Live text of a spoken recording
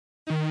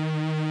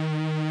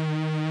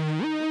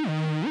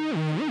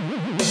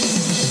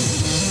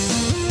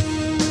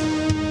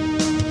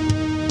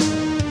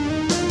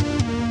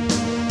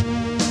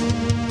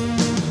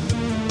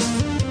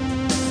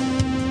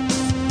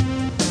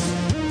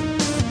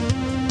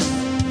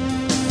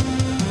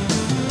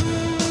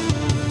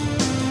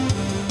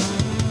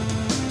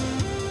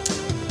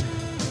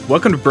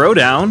Welcome to Bro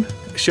Down,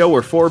 a show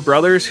where four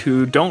brothers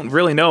who don't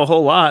really know a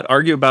whole lot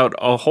argue about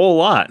a whole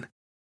lot.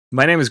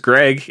 My name is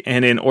Greg,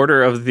 and in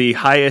order of the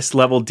highest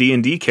level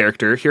D&D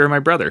character, here are my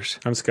brothers.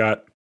 I'm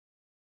Scott.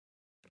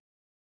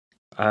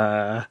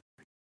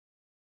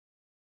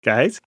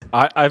 Guys?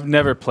 I've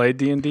never played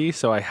D&D,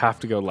 so I have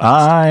to go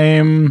last.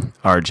 I'm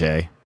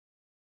RJ.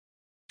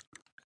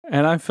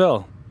 And I'm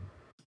Phil.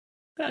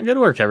 Good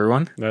work,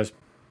 everyone.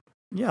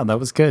 Yeah, that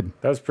was good.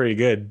 That was pretty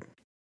good.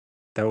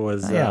 That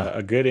was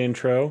a good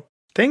intro.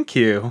 Thank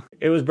you.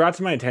 It was brought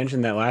to my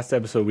attention that last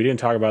episode we didn't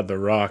talk about The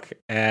Rock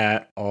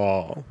at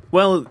all.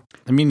 Well,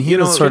 I mean, he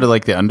was sort of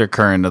like the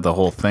undercurrent of the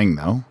whole thing,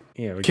 though.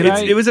 Yeah,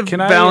 it was a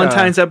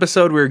Valentine's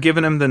episode. We were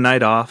giving him the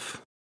night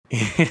off.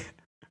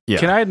 Yeah.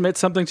 Can I admit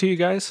something to you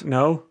guys?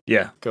 No?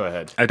 Yeah. Go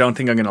ahead. I don't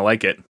think I'm going to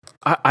like it.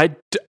 I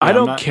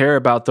don't care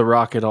about The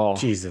Rock at all.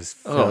 Jesus,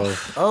 Phil.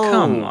 Oh,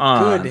 come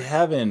on. Good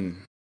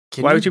heaven.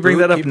 Why would you bring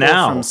boot that up people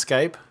now? From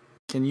Skype?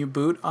 Can you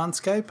boot on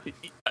Skype?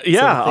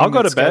 Yeah, I'll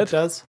go to bed.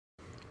 Does?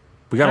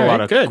 We got All a right,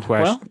 lot of good.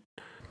 questions.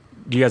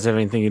 Do you guys have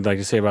anything you'd like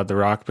to say about The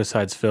Rock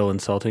besides Phil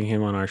insulting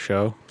him on our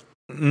show?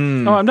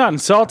 No, I'm not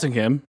insulting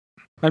him.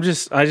 I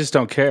just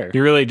don't care.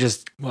 You're really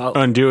just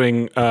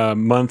undoing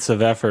months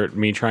of effort,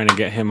 me trying to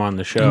get him on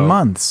the show.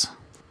 Months.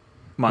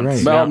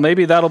 Right. Well,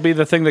 maybe that'll be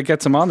the thing that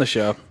gets him on the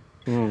show.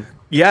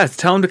 Yeah,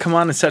 tell him to come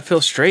on and set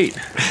Phil straight.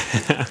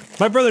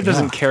 My brother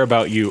doesn't care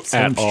about you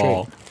Set him at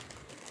all.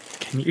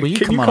 Can Will you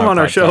you come come on on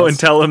our our show podcast? and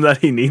tell him that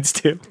he needs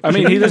to? I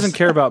mean, he doesn't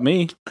care about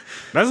me.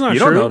 That's not You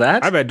true. don't know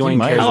that. I bet Dwayne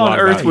might. cares a How lot on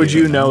earth about would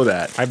you you. know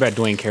that? I bet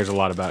Dwayne cares a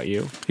lot about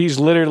you. He's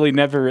literally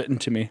never written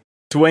to me.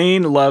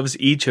 Dwayne loves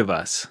each of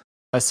us.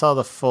 I saw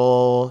the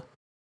full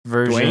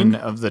version Dwayne?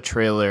 of the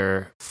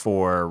trailer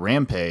for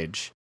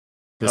Rampage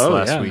this Oh,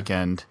 last yeah.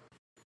 weekend.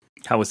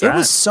 How was It that?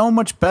 was so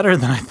much better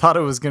than I thought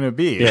it was going to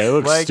be. Yeah, it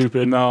looks Like,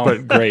 stupid, no.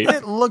 but great.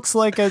 It looks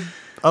like a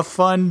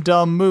fun,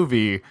 dumb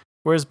movie.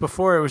 Whereas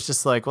before it was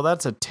just like, well,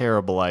 that's a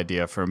terrible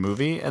idea for a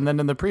movie. And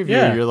then in the preview,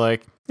 Yeah. you're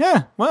like,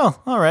 yeah,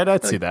 well, all right,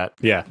 I'd see that.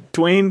 Yeah.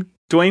 Dwayne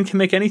can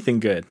make anything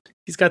good.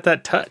 He's got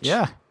that touch.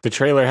 Yeah. The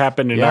trailer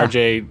happened and Yeah.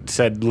 RJ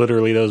said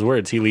literally those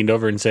words. He leaned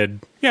over and said,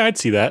 yeah, I'd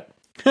see that.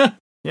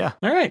 Yeah.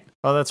 All right.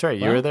 Oh, that's right.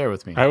 You Wow. were there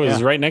with me. I was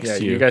Yeah. right next Yeah,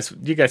 to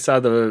you guys saw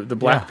the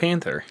Black Yeah.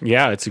 Panther.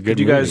 Yeah, it's a good Did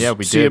you movie. guys Yeah,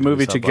 we see did. a We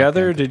movie saw Black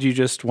together? Or Panther. did you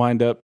just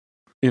wind up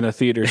in a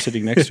theater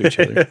sitting next to each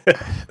other?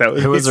 That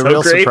It was so a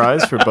real great.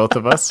 surprise for both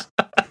of us.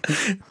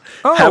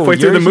 Oh, Halfway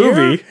through the you're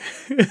here?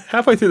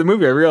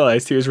 movie, I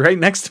realized he was right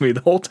next to me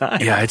the whole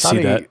time. Yeah, I'd Thought see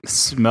he that.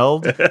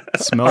 smelled. RJ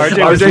was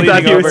RJ thought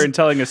leaning he over was- and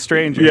telling a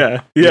stranger.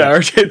 yeah.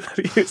 RJ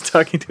thought he was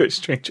talking to a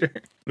stranger.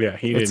 Yeah,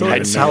 he It's didn't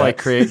even it's know how I that.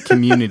 create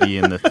community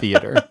in the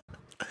theater.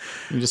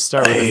 You just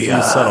start with a Hey,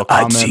 few subtle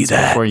I'd see comments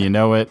that. before you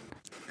know it.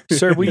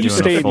 Sir, will you Doing a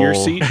stay in your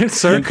full- seat?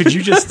 Sir, could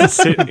you just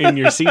sit in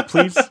your seat,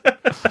 please?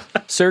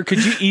 Sir,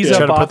 could you ease Try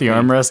up to off put the me?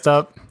 armrest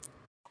up.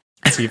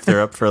 See if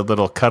they're up for a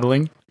little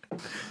cuddling.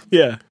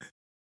 Yeah.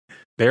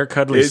 They're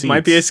cuddly It seats.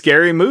 might be a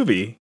scary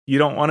movie. You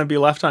don't want to be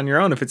left on your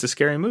own if it's a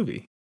scary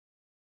movie.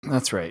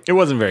 That's right. It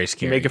wasn't very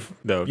scary, make a-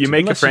 though. You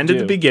make a Unless friend you at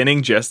the do.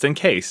 beginning just in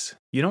case.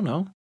 You don't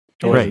know.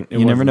 Right.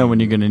 You never know when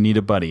you're going to need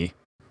a buddy.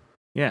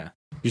 Yeah.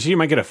 You see, you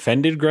might get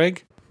offended,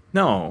 Greg.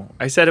 No,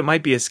 I said it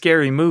might be a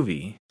scary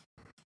movie.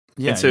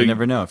 Yeah, And so you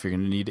never know if you're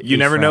going to need it. You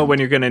never know when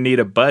you're going to need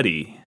a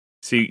buddy.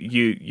 So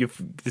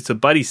it's a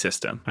buddy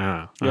system.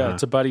 Yeah,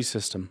 it's a buddy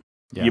system.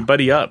 Yeah, You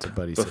buddy up it's a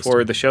buddy before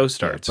system. the show Yeah,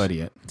 starts.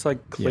 buddy it. It's like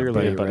Yeah, clearly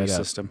buddy a buddy right up.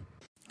 system.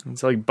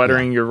 It's like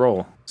buttering your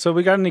roll. So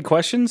we got any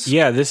questions?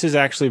 Yeah, this is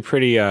actually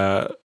pretty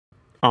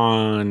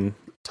on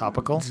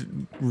Topical?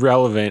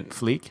 relevant.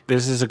 Fleek?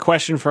 This is a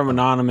question from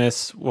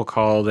Anonymous. We'll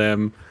call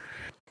them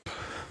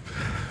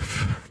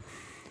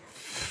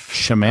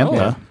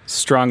Samantha.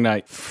 Strong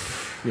night.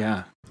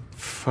 Yeah,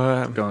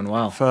 Fudge. going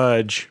well.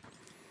 Fudge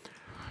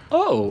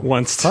Oh,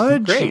 wants to,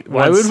 Fudge? great.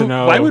 wants to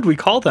know. Why would we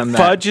call them that?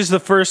 Fudge is the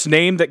first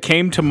name that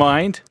came to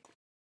mind.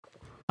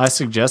 I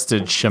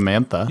suggested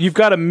Samantha. You've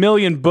got 1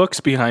 million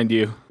books behind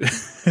you.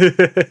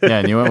 Yeah,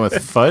 and you went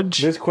with Fudge?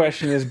 This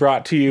question is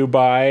brought to you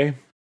by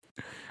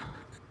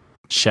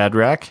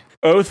Shadrach?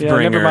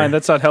 Oathbringer. Yeah, never mind.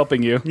 That's not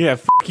helping you. Yeah,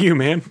 you,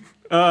 man.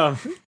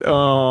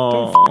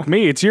 Oh,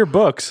 Me, it's your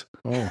books.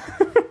 Oh.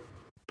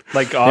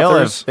 Like They all,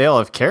 authors.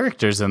 have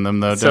characters in them,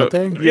 though, So,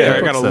 don't they? yeah,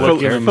 I gotta Books that-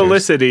 look at them.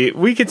 Felicity.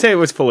 We could say it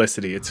was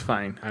Felicity. It's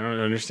fine. I don't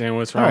understand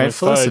what's All wrong right, with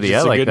Felicity, Fudge. I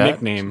It's a like good that.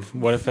 nickname.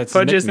 What if that's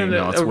Fudge a isn't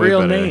nickname? No, it's a way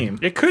real better. name.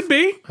 It could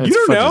be. Fudge You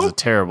don't is know. a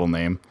terrible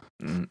name.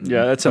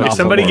 Yeah, that's an If awful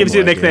somebody name. gives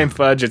you a idea. nickname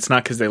Fudge, it's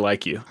not because they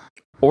like you.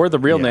 Or the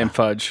real Yeah. name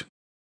Fudge.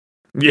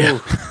 Yeah.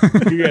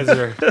 You guys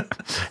are.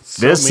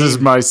 so This is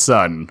mean. my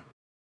son.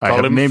 I Call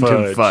have him named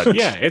him Fudge.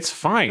 Yeah, it's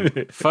fine.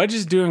 Fudge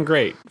is doing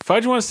great.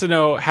 Fudge wants to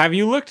know: have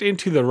you looked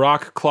into the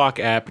Rock Clock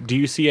app? Do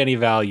you see any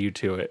value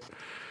to it?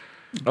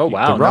 Oh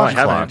wow, The no, I Rock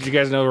haven't. Clock. Did you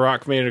guys know the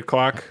Rock made a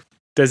clock?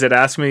 Does it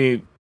ask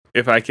me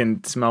if I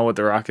can smell what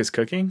the Rock is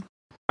cooking?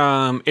 It's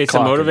Clocking. a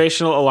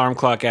motivational alarm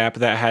clock app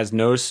that has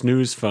no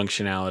snooze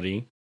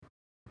functionality.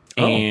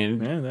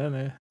 And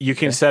yeah, you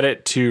can set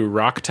it to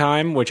rock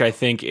time, which I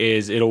think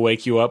is it'll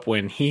wake you up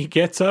when he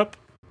gets up.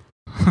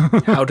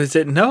 How does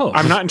it know?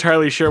 I'm not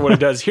entirely sure what it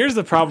does. Here's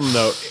the problem,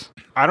 though.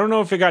 I don't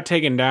know if it got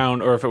taken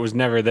down or if it was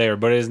never there,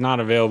 but it is not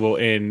available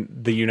in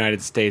the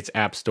United States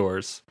app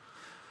stores.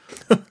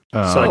 So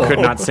I could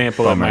not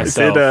sample it Bummer.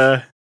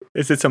 myself.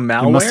 Is it some It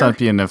malware? must not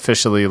be an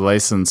officially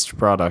licensed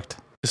product.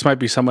 This might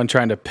be someone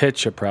trying to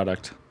pitch a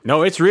product.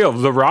 No, it's real.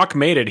 The Rock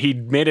made it. He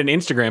made an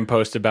Instagram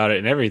post about it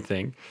and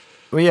everything.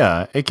 Well,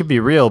 yeah, it could be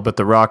real, but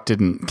The Rock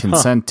didn't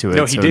consent to it.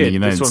 No, he so did.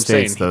 in the That's United what I'm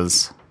States, saying.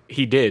 those.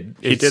 He did.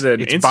 He did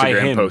an it's by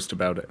Instagram him. post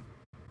about it.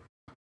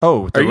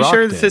 Oh, The Are you Rock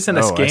sure did. this isn't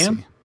a Oh, I scam?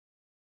 see.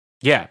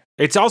 Yeah.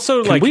 It's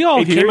also Can like we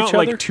all it hear came each out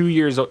like other? 2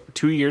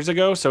 years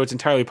ago, so it's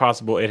entirely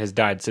possible it has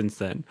died since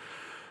then.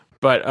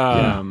 But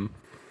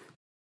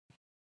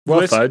Well,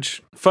 listen,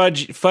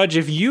 Fudge.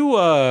 if you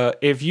are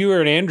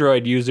an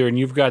Android user and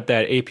you've got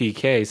that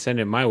APK, send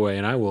it my way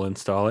and I will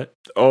install it.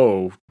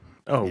 Oh,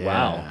 Yeah.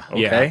 wow.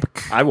 Yeah. Okay.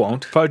 I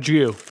won't. Fudge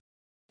you.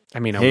 I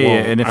mean, I Hey,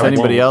 won't. and if I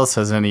anybody won't. else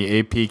has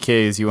any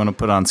APKs you want to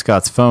put on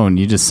Scott's phone,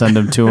 you just send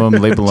them to him,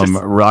 label them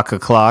Rock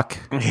O'Clock.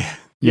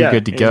 You're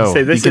good to and you go. say,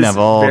 You this can is have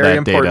all very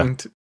that data.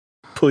 important.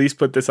 Please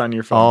put this on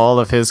your phone. All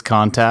of his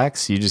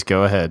contacts, you just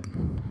go ahead.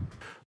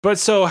 But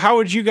so, how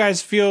would you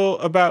guys feel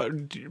about,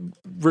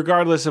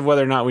 regardless of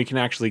whether or not we can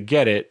actually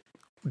get it?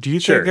 Do you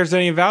Sure. think there's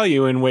any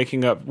value in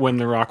waking up when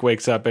The Rock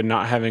wakes up and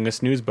not having a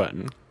snooze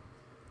button?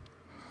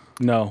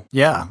 No.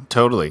 Yeah,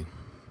 totally.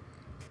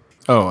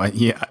 Oh,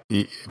 yeah,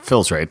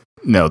 Phil's right.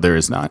 No, there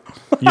is not.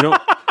 You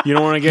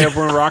don't want to get up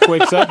when Rock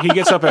wakes up? He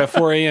gets up at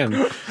 4 a.m.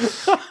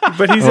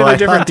 But he's Well, I in a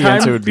different thought the time.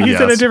 answer would be He's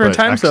in a yes, different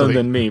but time zone actually-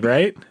 than me,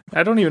 right?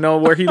 I don't even know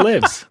where he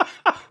lives.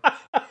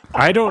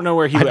 I don't know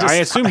where he lives. I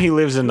assume he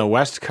lives in the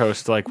West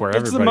Coast, like where It's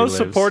everybody the most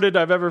lives. supported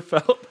I've ever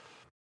felt.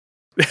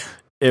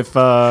 If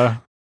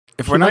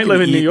we're He not might live going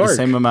to in eat New the York.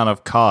 same amount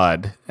of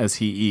cod as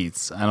he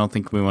eats, I don't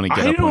think we want to get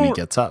I up when he don't-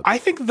 gets up. I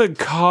think the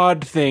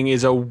COD thing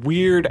is a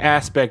weird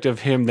aspect of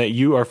him that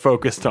you are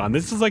focused on.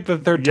 This is like the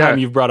third Yeah. time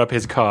you've brought up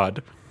his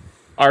COD.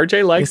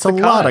 RJ likes It's a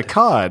the lot cod. of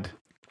cod.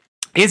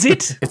 Is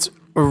it? It's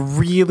a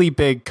really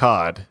big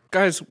cod.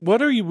 Guys, what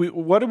do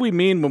we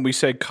mean when we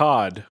say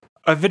cod?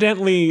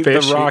 Evidently,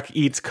 Fish. The Rock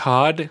eats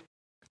cod.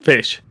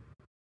 Fish.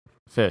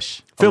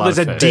 Fish. Phil, lot there's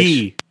of a fish.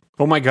 D.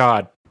 Oh my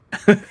God.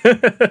 The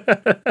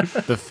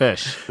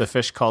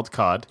fish called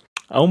cod.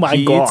 Oh my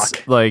He god.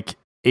 eats like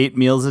 8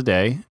 meals a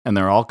day, and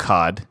they're all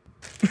cod.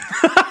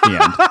 The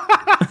end.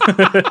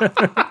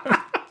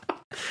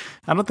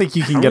 I don't think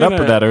you can get up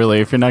gonna- with that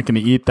early if you're not going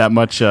to eat that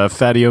much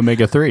fatty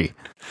omega-3.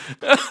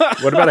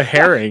 What about a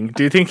herring?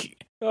 Do you think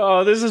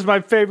Oh, this is my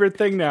favorite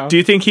thing now.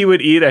 he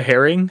would eat a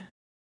herring?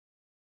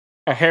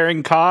 A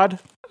herring cod?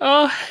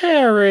 A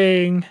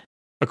herring.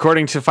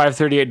 According to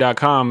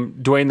 538.com,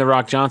 Dwayne The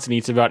Rock Johnson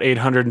eats about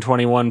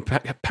 821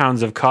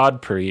 pounds of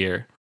cod per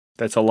year.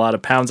 That's a lot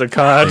of pounds of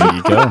cod. There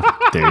you go.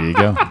 There you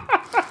go.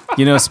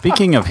 You know,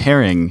 speaking of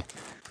herring,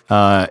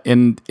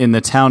 in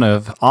the town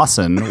of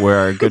Austin, where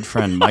our good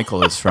friend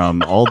Michael is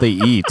from, all they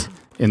eat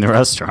in the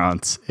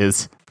restaurants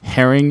is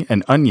herring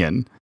and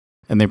onion,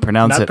 and they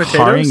pronounce Not it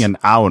potatoes? haring and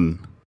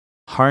aun.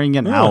 Haring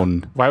and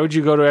aun. Why would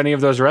you go to any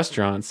of those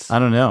restaurants? I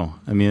don't know.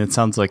 I mean, it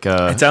sounds like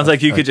a. It sounds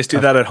like you could just do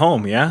that at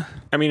home, yeah?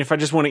 I mean, if I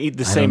just want to eat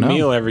the I don't same know.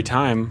 meal every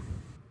time,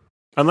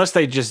 unless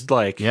they just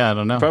like, Yeah, I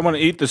don't know. If I want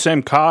to eat the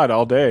same cod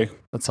all day.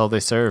 That's all they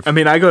serve. I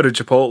mean, I go to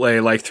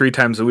Chipotle like 3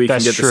 times a week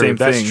that's and get true. the same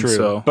That's thing. true.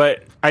 So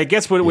But I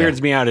guess what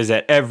weirds me out is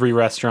that every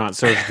restaurant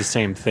serves the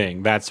same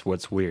thing. That's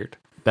what's weird.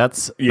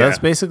 That's Yeah,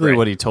 basically right.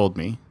 what he told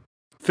me.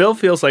 Phil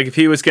feels like if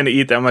he was going to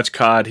eat that much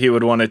cod, he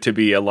would want it to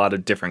be a lot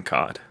of different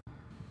cod.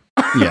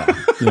 Yeah,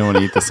 you don't want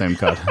to eat the same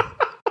cod.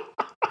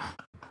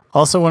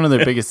 Also, one of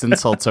their biggest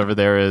insults over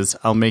there is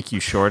 "I'll make you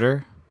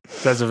shorter."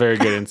 That's a very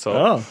good insult.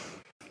 Oh.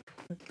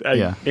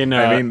 Yeah. In the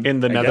I guess.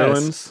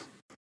 Netherlands,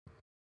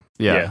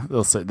 Yeah,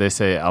 Yeah. they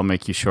say "I'll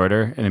make you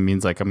shorter," and it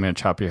means like I'm going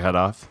to chop your head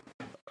off.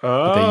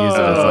 oh, they use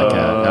it as like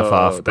a F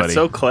off, buddy. That's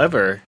so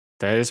clever.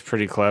 that is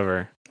pretty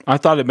clever. I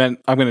thought it meant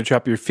I'm going to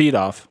chop your feet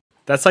off.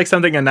 That's like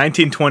something a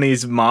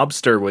 1920s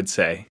mobster would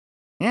say.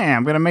 Yeah,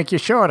 I'm going to make you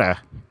shorter.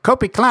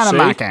 Kopi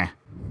Kleinemaker.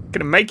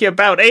 Gonna make you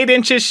about 8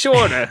 inches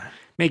shorter.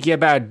 Make you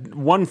about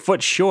 1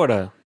 foot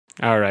shorter.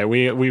 All right,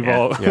 we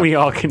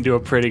all can do a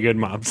pretty good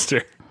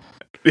mobster.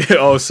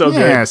 Oh, so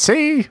Yeah, good.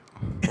 see?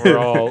 We're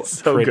all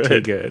So pretty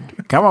good.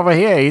 good. Come over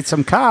here, eat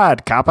some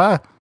cod, copper.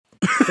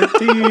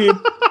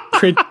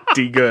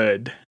 Pretty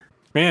good.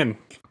 Man,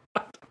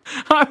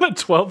 I'm a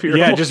 12-year-old.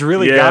 yeah, just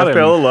really Yeah, got him.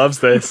 Phil loves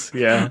this.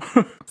 Yeah.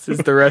 This is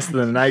the rest of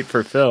the night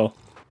for Phil.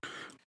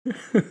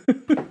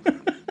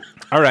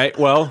 All right,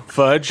 well,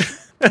 Fudge.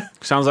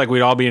 Sounds like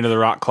we'd all be into the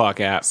Rock Clock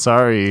app.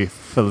 Sorry,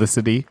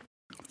 Felicity.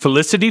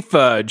 Felicity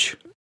Fudge.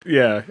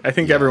 Yeah, I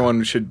think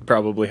everyone should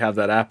probably have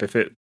that app if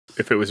it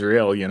was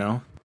real, you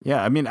know?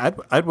 Yeah, I mean,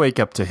 I'd wake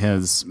up to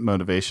his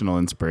motivational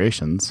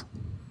inspirations.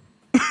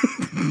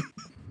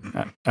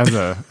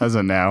 as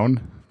a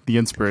noun, the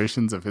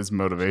inspirations of his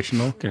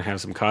motivational. Gonna have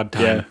some cod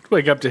time. Yeah.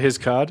 Wake up to his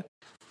cod.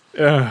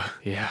 Yeah.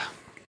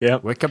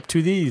 Wake up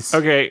to these.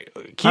 Okay,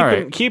 All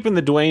right. keeping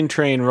the Dwayne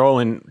train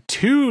rolling,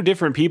 2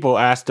 different people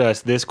asked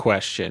us this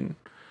question.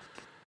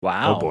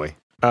 Wow. Oh boy.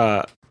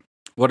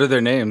 What are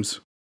their names?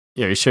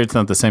 Yeah, you sure it's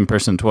not the same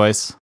person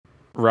twice?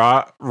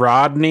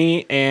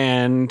 Rodney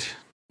and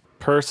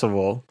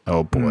Percival.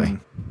 Oh boy.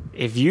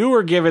 If you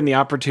were given the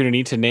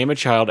opportunity to name a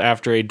child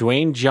after a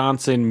Dwayne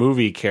Johnson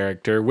movie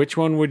character, which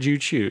one would you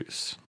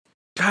choose?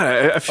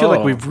 God, I feel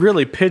like we've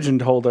really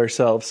pigeonholed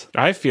ourselves.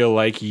 I feel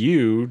like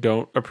you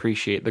don't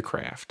appreciate the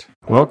craft.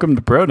 Welcome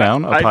to Bro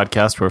Down, a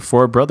podcast where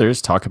four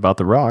brothers talk about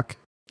The Rock.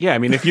 Yeah, I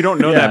mean, if you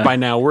don't know that by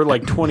now, we're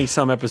like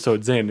 20-some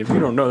episodes in. If you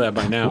don't know that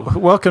by now.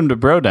 Welcome to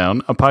Bro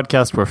Down, a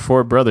podcast where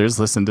four brothers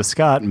listen to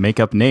Scott make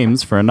up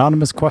names for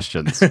anonymous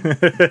questions.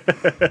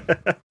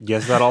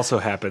 Yes, that also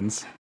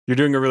happens. You're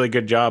doing a really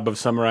good job of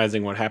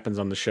summarizing what happens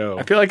on the show.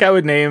 I feel like I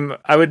would name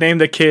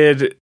the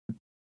kid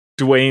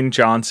Dwayne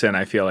Johnson,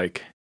 I feel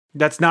like.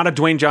 That's not a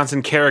Dwayne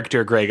Johnson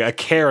character, Greg. A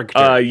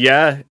character.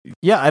 Yeah.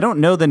 Yeah, I don't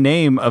know the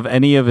name of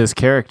any of his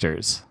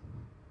characters.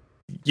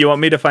 You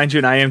want me to find you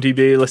an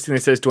IMDb listing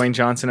that says Dwayne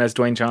Johnson as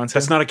Dwayne Johnson?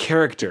 That's not a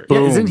character. Yeah,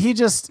 isn't he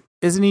just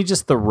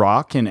The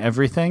Rock in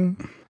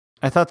everything?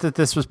 I thought that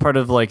this was part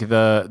of like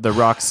the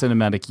Rock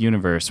cinematic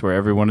universe where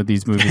every one of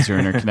these movies are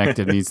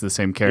interconnected and he's the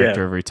same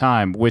character every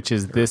time, which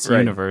is this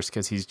universe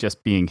because he's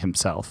just being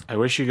himself. I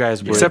wish you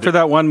guys would. Except for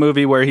that one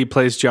movie where he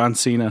plays John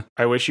Cena.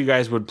 I wish you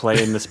guys would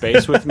play in the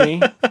space with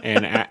me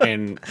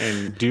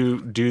and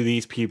do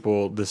these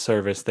people the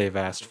service they've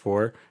asked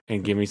for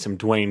and give me some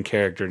Dwayne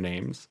character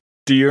names.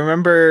 Do you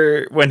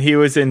remember when he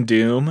was in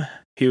Doom?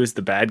 He was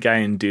the bad guy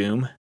in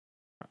Doom.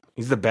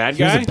 He's the bad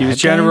guy? He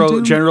was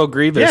General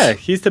Grievous. Yeah,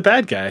 he's the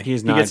bad guy.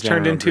 He's he not gets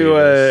turned General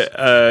into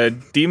a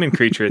demon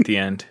creature at the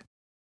end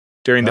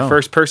during the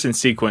first person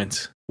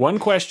sequence. One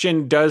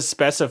question does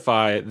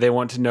specify they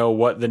want to know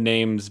what the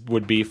names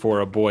would be for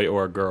a boy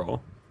or a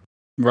girl.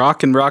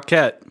 Rock and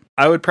Rockette.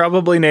 I would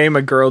probably name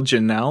a girl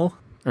Janelle.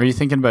 Are you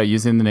thinking about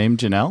using the name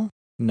Janelle?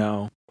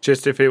 No,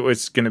 just if it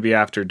was going to be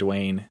after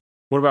Dwayne.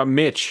 What about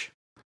Mitch?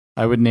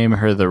 I would name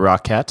her the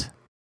Rockette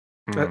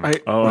or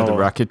the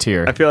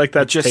Rocketeer. I feel like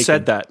that just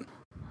said that.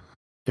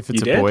 If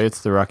it's a boy,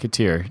 it's the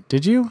Rocketeer.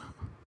 Did you?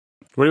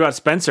 What about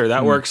Spencer?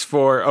 That works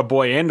for a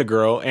boy and a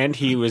girl, and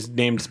he was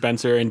named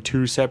Spencer in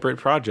 2 separate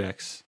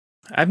projects.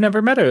 I've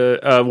never met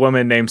a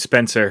woman named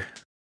Spencer.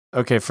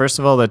 Okay, first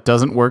of all, that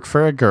doesn't work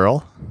for a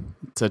girl.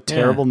 It's a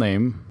terrible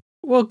name.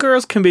 Well,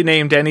 girls can be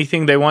named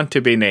anything they want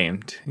to be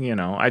named. You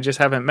know, I just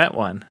haven't met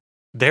one.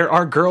 There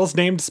are girls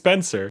named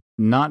Spencer.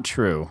 Not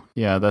true.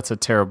 Yeah, that's a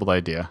terrible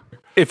idea.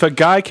 If a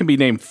guy can be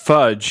named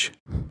Fudge.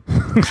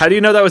 How do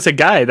you know that was a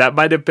guy? That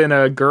might have been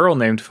a girl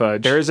named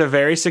Fudge. There is a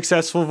very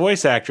successful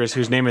voice actress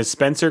whose name is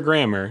Spencer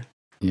Grammer.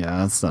 Yeah,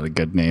 that's not a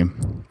good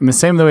name. In the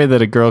same way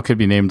that a girl could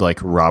be named like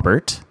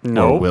Robert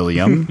or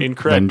William.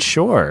 Incorrect. Then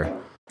sure.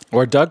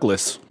 Or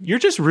Douglas. You're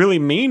just really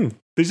mean.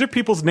 These are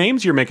people's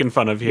names you're making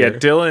fun of here. Yeah,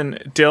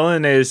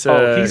 Dylan is...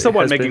 he's the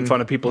one making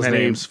fun of people's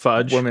names.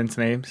 Fudge. Women's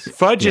names.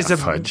 Fudge is a...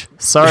 Fudge.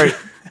 Sorry.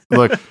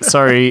 Look,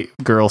 sorry,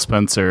 girl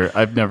Spencer.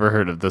 I've never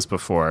heard of this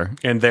before.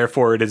 And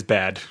therefore it is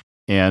bad.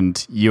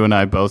 And you and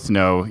I both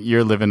know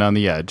you're living on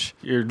the edge.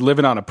 You're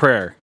living on a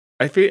prayer.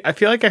 I feel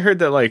like I heard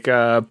that like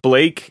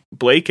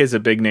Blake is a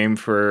big name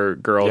for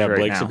girls right now. Yeah,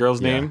 Blake's a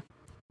girl's name.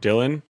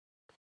 Dylan.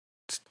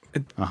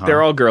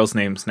 They're all girls'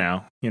 names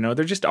now. You know,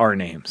 they're just our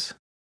names.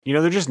 You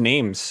know, they're just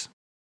names.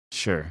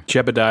 Sure.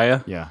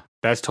 Jebediah. Yeah.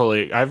 That's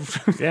totally...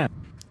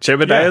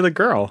 Jebediah the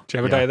girl.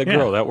 Jebediah the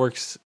girl. That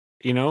works,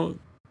 you know...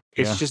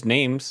 It's just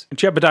names.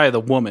 Jebediah the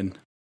woman.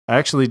 I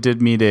actually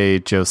did meet a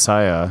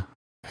Josiah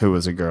who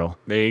was a girl.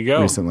 There you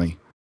go. Recently.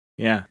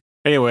 Yeah.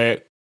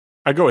 Anyway,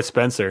 I go with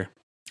Spencer.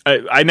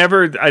 I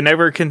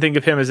never can think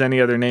of him as any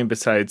other name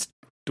besides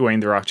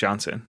Dwayne The Rock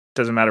Johnson.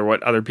 Doesn't matter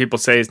what other people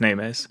say his name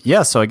is.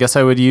 Yeah, so I guess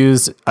I would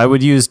use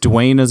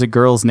Dwayne as a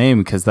girl's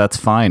name because that's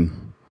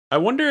fine. I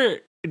wonder,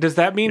 does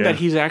that mean that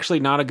he's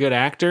actually not a good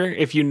actor?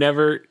 If you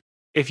never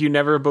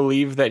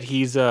believe that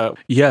he's a...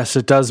 Yes,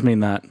 it does mean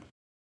that.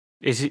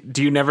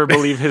 Do you never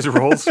believe his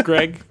roles,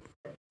 Greg?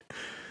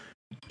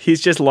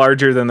 He's just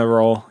larger than the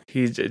role.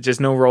 He's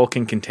just no role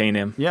can contain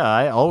him. Yeah,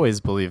 I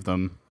always believe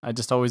them. I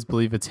just always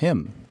believe it's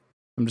him.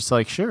 I'm just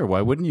like, sure,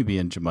 why wouldn't you be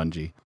in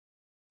Jumanji?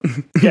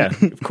 Yeah,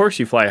 of course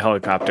you fly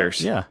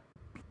helicopters. Yeah.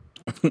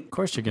 Of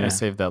course you're going to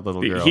save that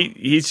little girl.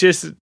 He's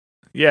just,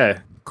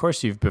 Of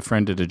course you've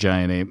befriended a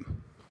giant ape.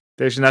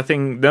 There's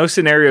no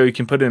scenario you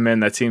can put him in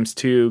that seems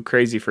too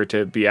crazy for it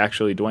to be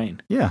actually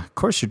Dwayne. Yeah, of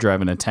course you're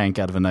driving a tank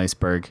out of an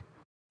iceberg.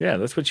 Yeah,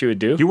 that's what you would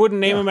do. You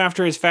wouldn't name him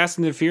after his Fast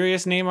and the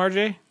Furious name,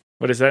 RJ?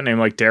 What is that name?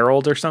 Like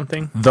Daryl or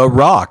something? The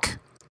Rock.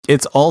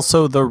 It's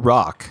also The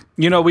Rock.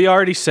 You know, we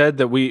already said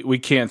that we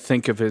can't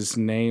think of his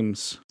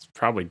names. It's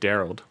probably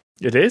Daryl.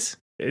 It is?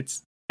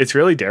 It's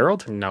really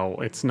Daryl? No,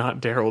 it's not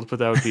Daryl, but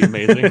that would be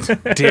amazing.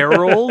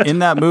 Daryl? In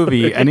that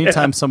movie,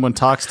 anytime someone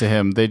talks to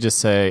him, they just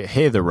say,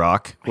 "Hey, The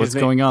Rock, what's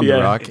going on, The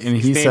Rock?" And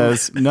he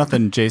says,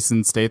 "Nothing,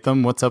 Jason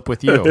Statham. What's up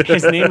with you?"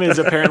 His name is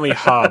apparently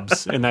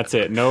Hobbs, and that's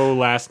it. No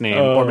last name.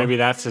 Or maybe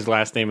that's his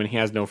last name and he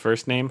has no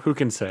first name. Who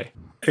can say?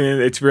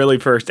 And it's really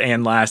first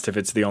and last if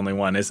it's the only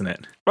one, isn't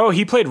it? Oh,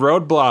 he played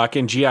Roadblock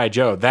in G.I.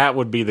 Joe. That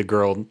would be the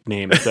girl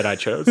name that I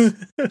chose.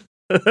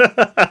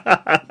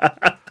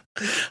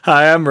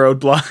 Hi, I'm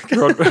Roadblock.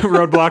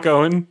 Roadblock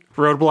Owen.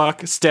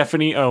 Roadblock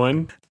Stephanie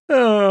Owen.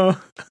 Oh,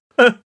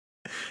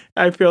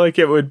 I feel like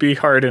it would be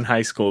hard in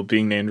high school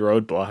being named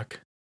Roadblock.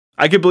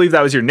 I could believe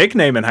that was your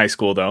nickname in high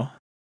school, though.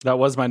 That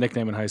was my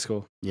nickname in high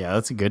school. Yeah,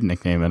 that's a good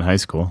nickname in high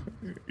school.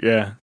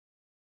 Yeah.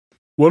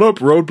 What up,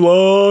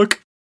 Roadblock?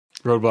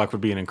 Roadblock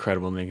would be an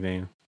incredible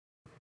nickname.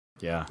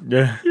 Yeah,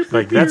 Yeah.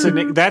 Like that's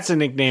a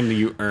nickname that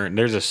you earn.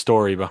 There's a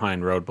story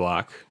behind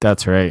Roadblock.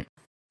 that's right.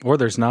 Or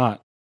there's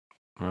not.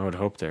 I would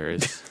hope there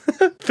is.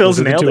 Phil's Those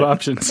are the nailed two it.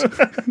 options. All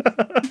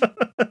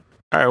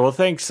right. Well,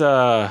 thanks.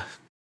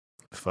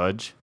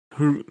 Fudge.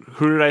 Who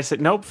did I say?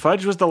 Nope.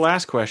 Fudge was the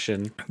last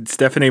question.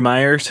 Stephanie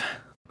Myers.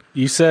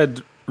 You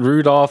said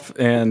Rudolph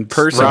and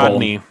Percival.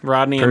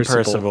 Rodney and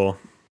Percival.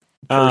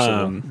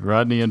 Percival.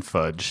 Rodney and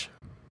Fudge.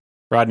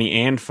 Rodney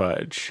and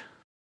Fudge.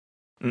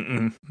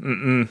 Mm-mm.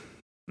 Mm-mm.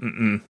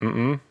 Mm-mm.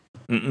 Mm-mm.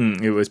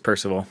 Mm-mm. It was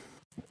Percival.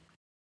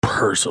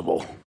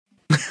 Percival.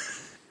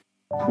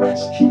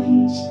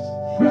 Questions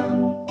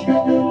from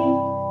Kevin.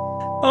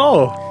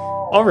 Oh,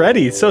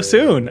 already so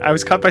soon. I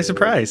was caught by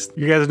surprise.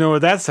 You guys know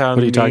what that sounds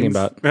What are you means?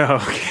 talking about? Oh,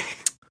 okay.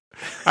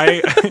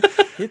 I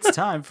It's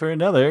time for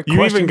another.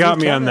 you even got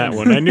me on that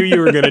one. I knew you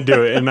were going to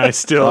do it, and I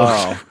still.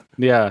 Oh,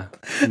 yeah.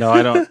 No,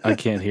 I don't. I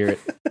can't hear it.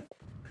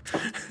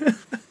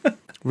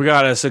 We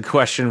got us a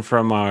question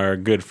from our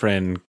good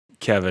friend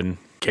Kevin.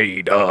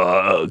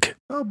 K-Dog.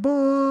 Oh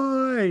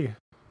boy!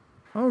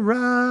 All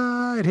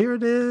right, here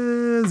it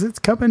is. It's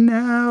coming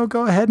now.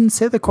 Go ahead and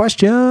say the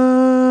question.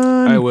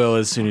 I will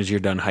as soon as you're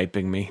done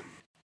hyping me.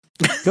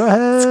 Go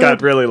ahead.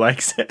 Scott really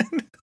likes it.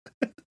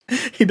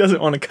 He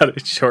doesn't want to cut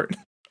it short.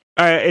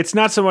 It's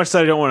not so much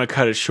that I don't want to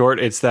cut it short.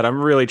 It's that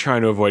I'm really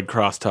trying to avoid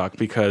crosstalk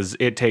because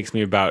it takes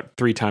me about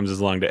 3 times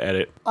as long to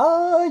edit.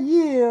 Oh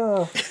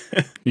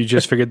yeah! You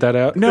just figured that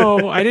out?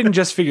 No, I didn't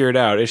just figure it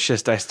out. It's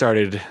just I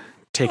started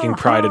taking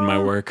pride in my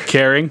work.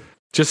 Caring?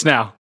 Just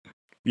now.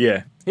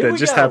 Yeah. Here That we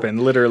just go.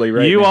 happened literally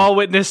right You now. all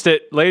witnessed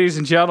it, ladies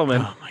and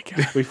gentlemen. Oh my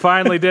god. We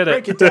finally did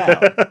Break it.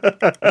 it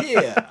down.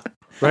 Yeah.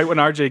 Right when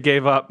RJ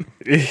gave up.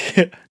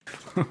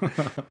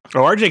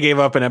 Oh, RJ gave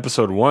up in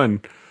episode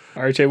 1.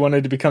 RJ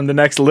wanted to become the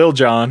next Lil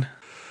Jon.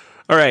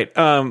 All right.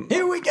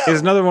 Here we go. There's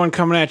another one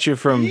coming at you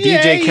from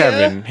DJ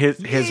Kevin.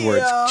 His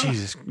words.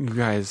 Jesus, you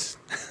guys.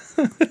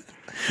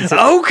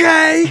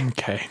 Okay.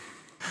 Okay.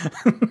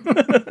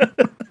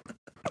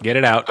 Get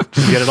it out.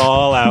 Just get it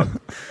all out.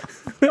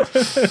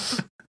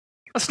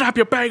 I'll snap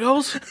your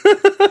bagels.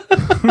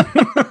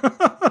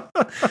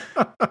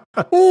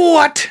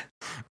 What?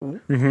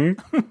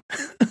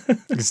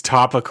 It's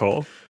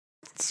topical.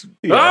 It's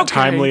Yeah.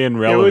 timely and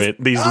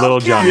relevant. These Little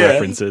John Yeah.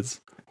 references.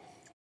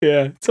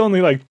 Yeah. It's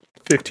only like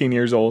 15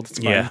 years old. It's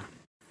fine. Yeah.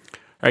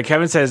 All right,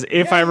 Kevin says,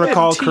 if I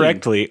recall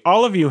correctly,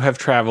 all of you have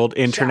traveled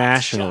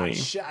internationally.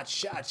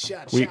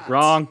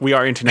 Wrong. We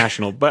are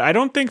international, but I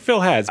don't think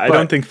Phil has. I but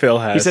don't think Phil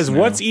has. He says, no.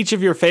 what's each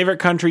of your favorite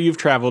country you've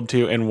traveled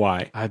to and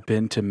why? I've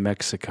been to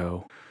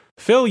Mexico.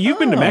 Phil, you've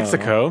been to Oh.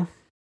 Mexico.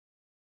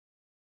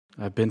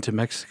 I've been to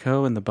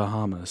Mexico and the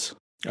Bahamas.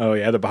 Oh,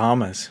 yeah, the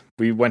Bahamas.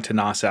 We went to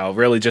Nassau.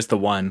 Really just the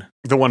one.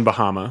 The one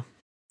Bahama.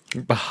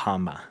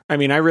 Bahama. I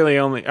mean, I really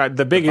only,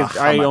 the biggest,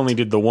 I Bahamat. only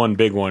did the one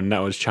big one, and that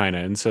was China.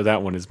 And so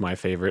that one is my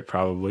favorite,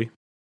 probably.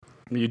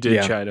 You did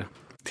Yeah. China.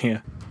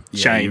 Yeah.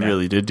 Yeah, China. you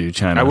really did do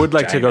China. I would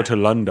like to go China. to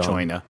London.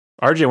 China.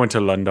 RJ went to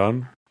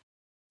London.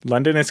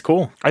 London is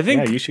cool. I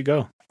think, Yeah, you should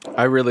go.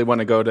 I really want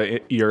to go to I was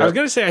Europe.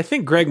 going to say, I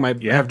think Greg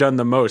might Yeah. have done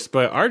the most,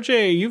 but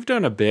RJ, you've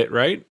done a bit,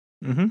 right?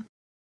 Mm-hmm.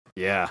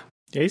 Yeah.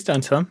 Yeah, he's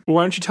done some.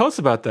 Why don't you tell us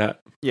about that?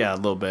 Yeah, a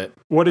little bit.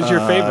 What is your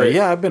favorite?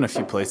 Yeah, I've been a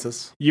few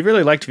places. You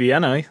really liked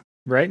Vienna,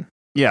 right?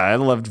 Yeah, I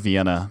loved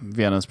Vienna.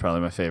 Vienna's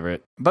probably my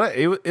favorite. But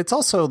it's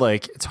also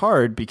like it's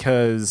hard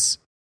because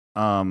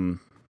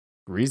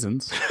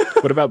reasons.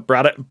 What about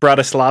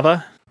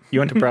Bratislava? You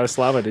went to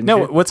Bratislava, didn't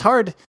No, you? what's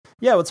hard?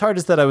 Yeah, what's hard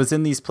is that I was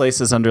in these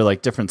places under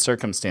like different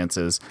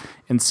circumstances,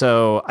 and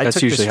so I That's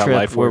took usually this how trip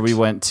life where we works.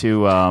 went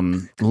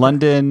to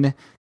London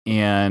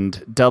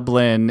and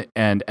Dublin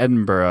and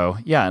Edinburgh.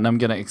 Yeah, and I'm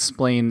going to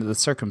explain the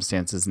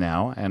circumstances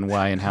now and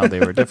why and how they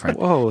were different.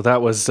 Whoa,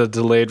 that was a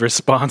delayed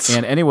response.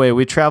 And anyway,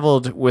 we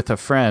traveled with a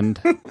friend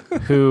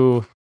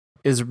who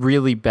is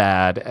really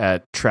bad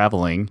at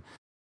traveling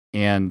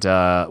and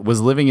was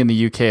living in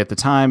the UK at the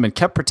time and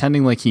kept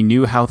pretending like he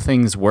knew how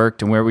things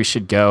worked and where we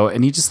should go.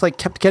 And he just like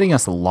kept getting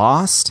us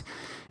lost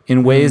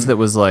in ways that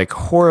was like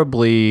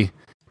horribly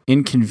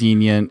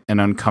inconvenient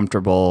and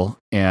uncomfortable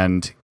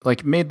and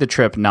like made the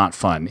trip not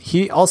fun.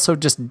 He also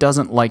just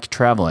doesn't like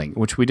traveling,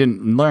 which we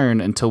didn't learn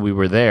until we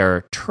were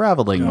there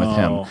traveling with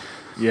him. Oh,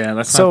 yeah,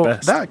 that's So not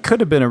best. that could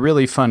have been a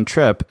really fun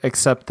trip,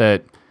 except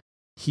that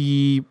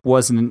he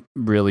wasn't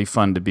really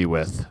fun to be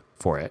with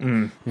for it.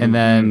 Mm. And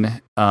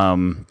then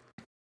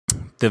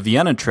the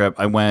Vienna trip,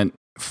 I went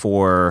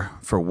for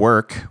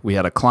work. We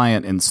had a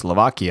client in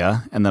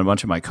Slovakia, and then a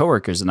bunch of my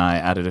coworkers and I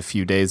added a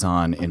few days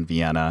on in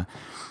Vienna.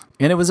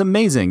 And it was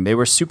amazing. They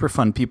were super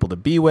fun people to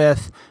be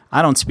with.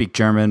 I don't speak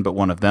German, but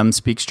one of them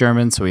speaks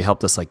German, so he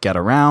helped us like get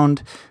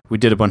around. We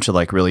did a bunch of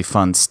like really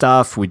fun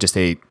stuff. We just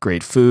ate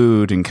great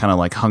food and kind of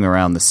like hung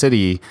around the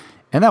city,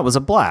 and that was a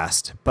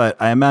blast. But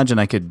I imagine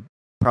I could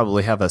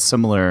probably have a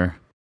similar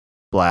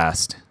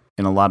blast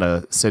in a lot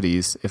of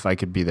cities if I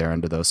could be there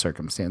under those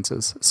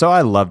circumstances. So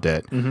I loved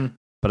it.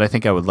 But I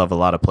think I would love a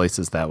lot of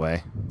places that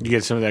way. You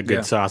get some of that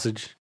good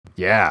sausage?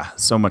 Yeah,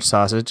 so much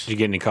sausage. Did you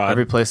get any cod?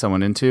 Every place I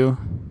went into,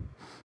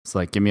 it's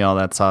like, give me all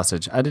that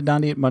sausage. I did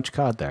not eat much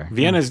cod there.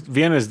 Vienna's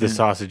the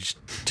sausage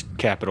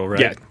capital, right?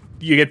 Yeah,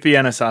 you get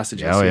Vienna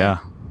sausages. Oh, yeah.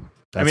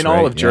 I mean, That's all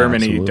right. of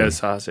Germany absolutely. does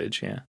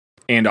sausage,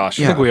 and I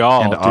Austria. think we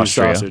all And do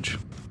Austria. sausage.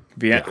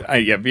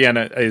 Vienna,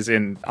 Vienna is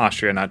in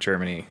Austria, not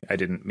Germany. I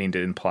didn't mean to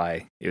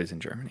imply it was in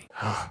Germany.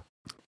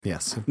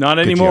 Yes. Not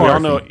Good anymore. We all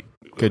geography.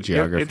 know. Good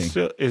geography. It's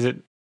still, is it?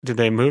 Did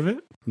they move it?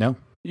 No,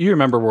 You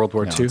remember World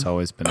War no, II? it's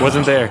always been.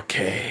 Wasn't there?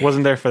 Okay.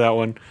 Wasn't there for that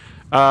one.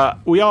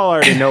 We all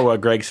already know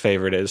what Greg's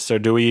favorite is, so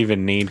do we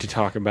even need to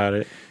talk about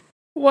it?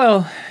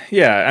 Well,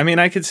 yeah. I mean,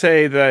 I could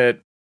say that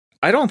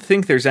I don't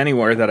think there's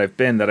anywhere that I've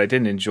been that I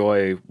didn't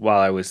enjoy while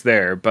I was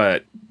there,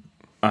 but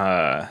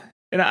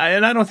and I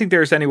don't think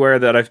there's anywhere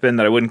that I've been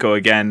that I wouldn't go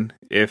again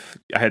if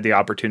I had the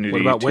opportunity.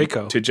 What about to,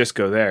 Waco? to just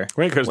go there?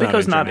 Waco's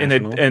not in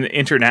international. an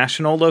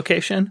international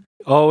location.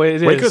 Oh, it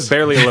is. Waco's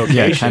barely a location.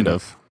 Yeah, kind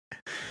of.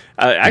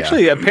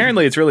 Actually,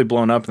 apparently, it's really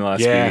blown up in the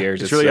last Yeah, few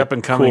years. it's really like up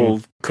and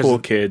coming. Cool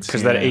kids.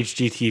 Because yeah. that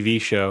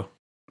HGTV show.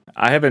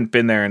 I haven't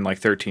been there in like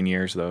 13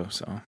 years though.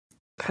 So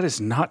That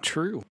is not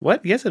true.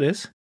 what? Yes, it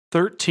is.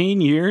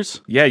 13 years?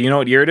 Yeah, you know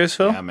what year it is,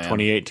 Phil? Yeah, man.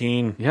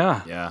 2018.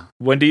 Yeah. Yeah.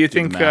 When do you Do the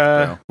think?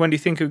 math, bro. When do you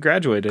think you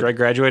graduated? Greg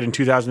graduated in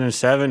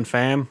 2007,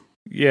 fam.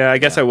 Yeah, I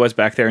guess I was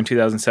back there in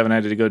 2007. I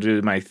had to go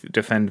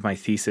defend my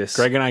thesis.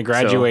 Greg and I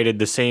graduated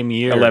the same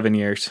year. 11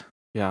 years.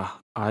 Yeah.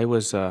 I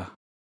was,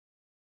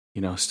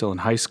 still in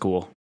high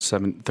school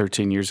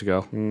 13 years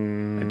ago.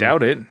 I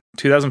doubt it.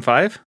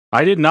 2005.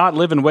 I did not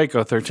live in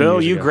Waco 13 Phil,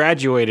 years you ago.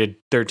 graduated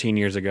 13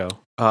 years ago.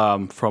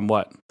 From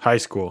what? High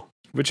school.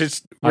 Which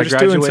is I we're just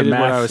doing some graduated when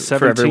math I was for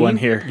everyone 17.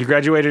 here. You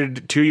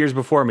graduated 2 years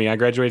before me. I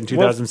graduated in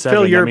Well, 2007.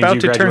 Phil, you're That means about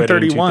you to turn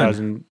graduated in 31.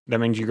 2000 That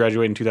means you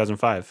graduated in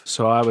 2005.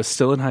 So I was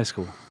still in high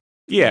school.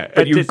 Yeah.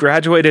 But you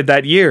graduated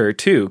that year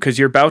too, because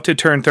you're about to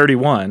turn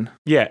 31.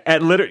 Yeah.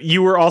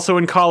 You were also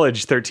in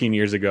college 13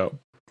 years ago.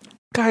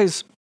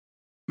 Guys,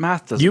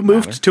 math doesn't You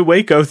moved matter. to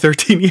Waco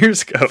 13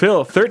 years ago.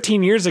 Phil,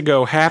 13 years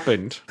ago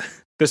happened.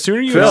 The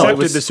sooner you Phil, accept it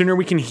was- it, the sooner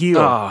we can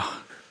heal.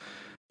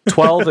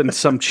 12 and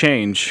some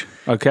change.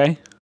 Okay.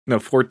 No,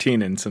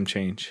 14 and some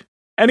change.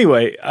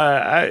 Anyway,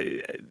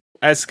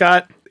 as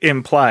Scott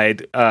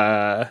implied,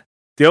 the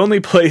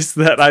only place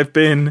that I've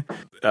been,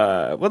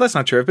 well, that's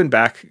not true. I've been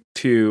back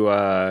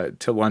to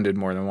London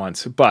more than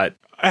once, but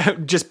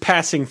Just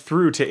passing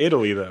through to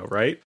Italy, though,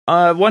 right?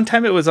 one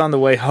time it was on the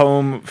way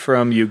home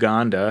from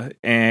Uganda,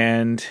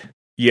 and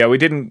yeah,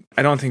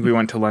 I don't think we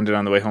went to London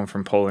on the way home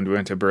from Poland. We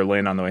went to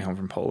Berlin on the way home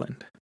from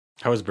Poland.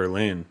 How was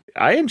Berlin?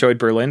 I enjoyed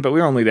Berlin, but we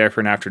were only there for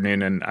an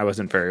afternoon, and I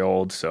wasn't very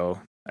old, so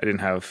I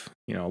didn't have,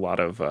 a lot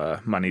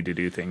of money to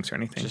do things or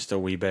anything. Just a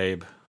wee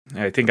babe.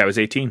 I think I was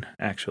 18,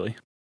 actually.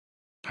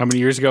 How many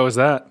years ago was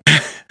that?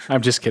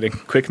 I'm just kidding.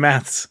 Quick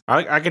maths.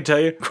 I could tell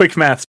you. Quick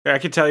maths. I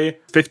could tell you.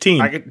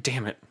 15.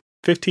 Damn it.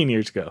 15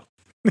 years ago.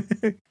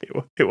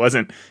 It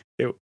wasn't.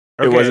 It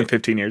Okay. wasn't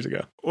 15 years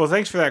ago. Well,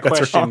 thanks for that That's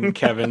question, wrong.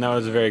 Kevin. That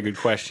was a very good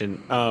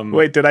question.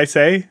 Wait, did I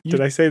say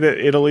that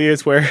Italy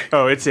is where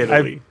Oh, it's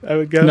Italy. I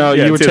would go? No,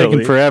 Yeah, you were it's taking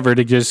Italy. forever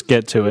to just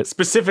get to it.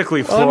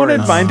 Specifically, Well, I wanted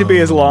Florence. mine to be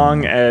as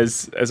long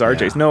as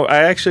RJ's. No, I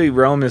actually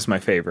Rome is my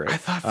favorite. I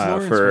thought Florence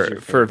was for your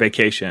for favorite.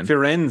 vacation.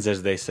 Firenze,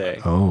 as they say.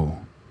 Oh.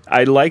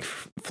 I like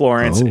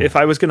Florence. Oh. If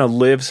I was going to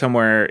live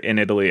somewhere in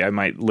Italy, I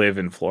might live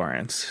in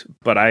Florence.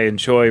 But I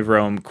enjoy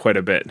Rome quite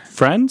a bit.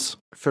 Friends?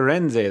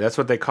 Firenze, that's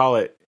what they call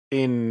it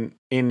in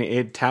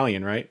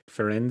Italian, right?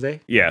 Firenze?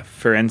 Yeah,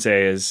 Firenze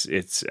is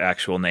its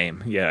actual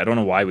name. Yeah, I don't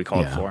know why we call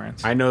it Yeah.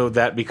 Florence. I know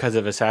that because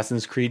of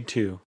Assassin's Creed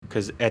 2,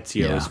 because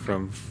Ezio Yeah. is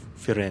from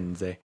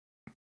Firenze.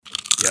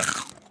 Yeah.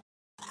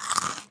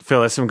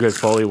 Phil, that's some good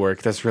Foley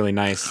work. That's really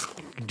nice.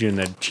 Doing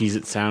the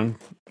Cheez-It sound.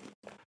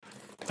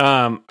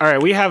 All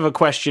right, we have a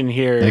question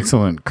here.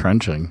 Excellent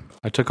crunching.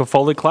 I took a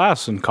Foley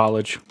class in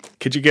college.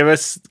 Could you give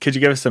us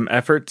some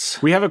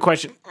efforts? We have a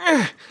question.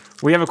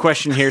 We have a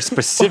question here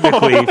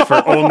specifically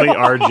for only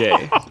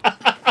RJ.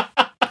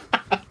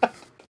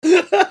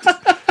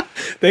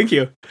 Thank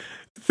you.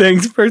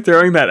 Thanks for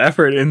throwing that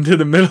effort into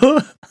the middle.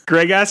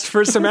 Greg asked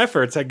for some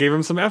efforts. I gave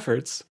him some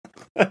efforts.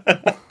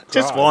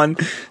 Just one.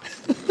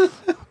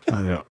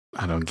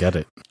 I don't get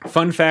it.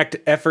 Fun fact,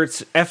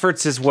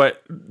 efforts is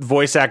what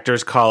voice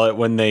actors call it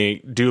when they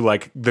do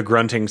like the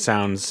grunting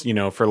sounds,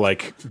 for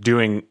like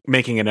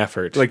making an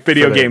effort. Like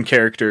video for the- game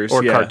characters.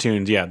 or yeah.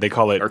 cartoons, yeah. They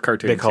call it Or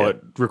cartoons, They call yeah.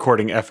 it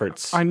recording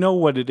efforts. I know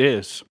what it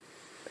is.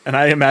 And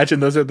I imagine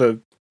those are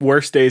the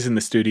worst days in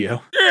the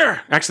studio.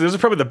 Actually, those are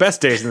probably the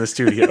best days in the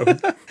studio.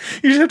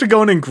 You just have to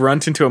go in and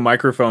grunt into a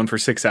microphone for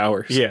 6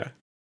 hours. Yeah.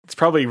 It's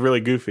probably really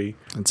goofy.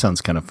 It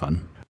sounds kind of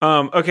fun.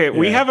 Okay,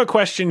 we Yeah. have a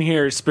question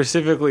here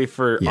specifically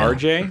for Yeah.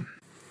 RJ.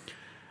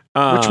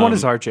 Which one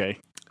is RJ?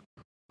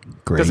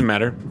 Great. Doesn't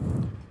matter.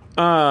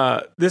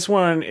 This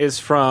one is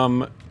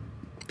from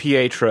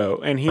Pietro,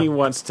 and he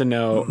wants to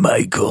know,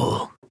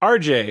 Michael.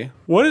 RJ,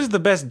 what is the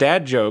best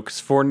dad jokes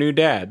for new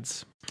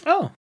dads?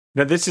 Oh,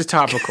 Now, this is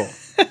topical.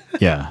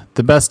 Yeah,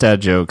 the best dad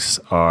jokes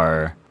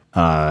are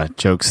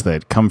jokes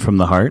that come from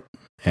the heart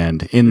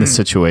and in the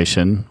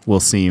situation will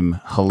seem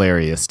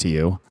hilarious to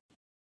you,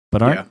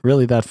 but aren't Yeah.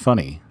 really that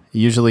funny. It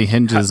usually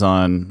hinges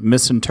on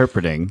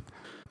misinterpreting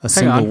a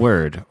single on.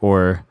 word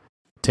or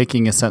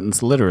taking a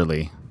sentence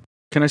literally.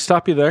 Can I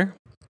stop you there?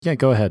 Yeah,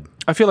 go ahead.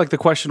 I feel like the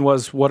question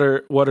was what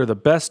are the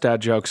best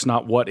dad jokes,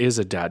 not what is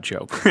a dad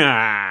joke.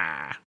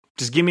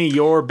 Just give me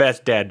your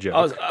best dad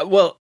joke.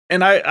 well,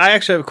 and I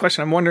actually have a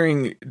question. I'm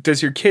wondering,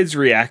 does your kid's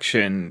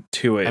reaction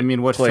to it? I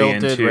mean, what play Phil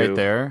did into- right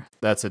there,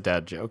 that's a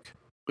dad joke.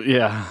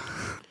 Yeah.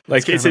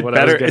 Like, That's is kinda it what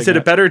I was better? Is getting it a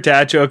at. better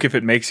dad joke if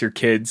it makes your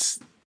kids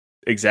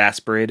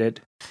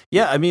exasperated?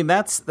 Yeah, I mean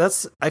that's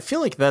I feel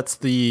like that's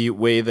the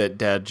way that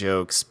dad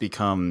jokes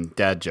become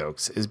dad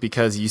jokes is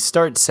because you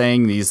start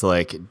saying these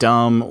like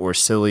dumb or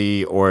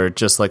silly or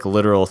just like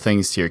literal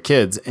things to your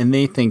kids and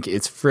they think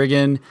it's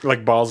friggin'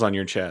 Like balls on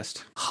your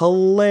chest.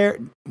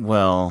 hilarious.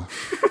 Well,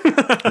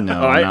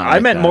 no, I not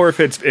like meant that. more if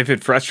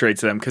it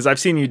frustrates them, because I've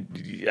seen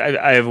you.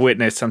 I have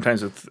witnessed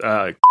sometimes with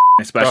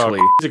especially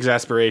His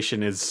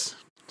exasperation is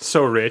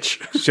so rich.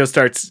 she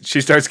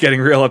starts getting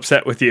real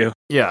upset with you.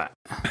 Yeah,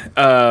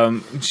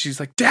 She's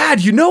like,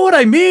 "Dad, you know what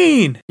I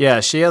mean." yeah,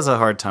 she has a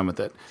hard time with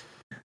it.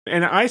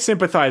 And I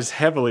sympathize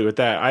heavily with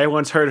that. I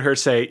once heard her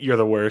say, "You're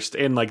the worst,"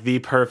 in like the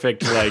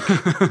perfect, like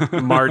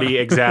Marty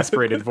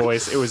exasperated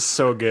voice. It was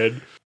so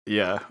good.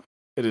 Yeah,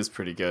 it is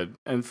pretty good,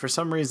 and for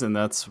some reason,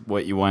 that's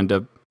what you wind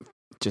up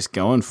just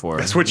going for.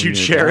 That's what when you you're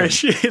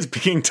cherish is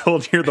being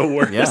told you're the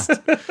worst.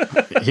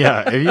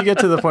 Yeah, if you get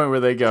to the point where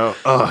they go,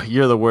 "Oh,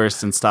 you're the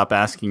worst," and stop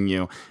asking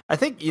you, I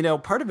think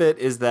part of it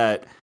is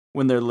that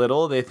when they're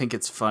little, they think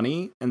it's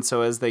funny, and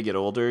so as they get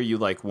older, you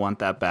like want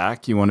that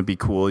back. You want to be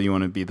cool. You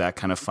want to be that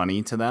kind of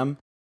funny to them.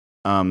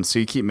 So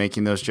you keep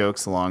making those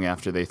jokes long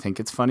after they think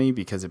it's funny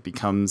because it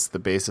becomes the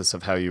basis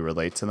of how you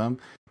relate to them.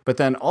 But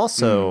then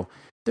also.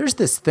 There's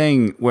this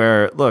thing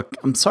where, look,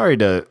 I'm sorry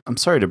to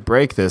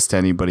break this to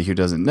anybody who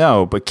doesn't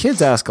know, but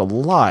kids ask a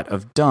lot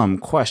of dumb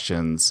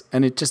questions,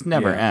 and it just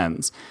never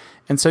ends.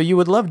 And so you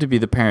would love to be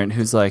the parent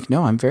who's like,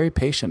 no, I'm very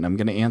patient. I'm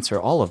going to answer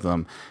all of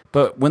them.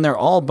 But when they're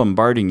all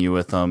bombarding you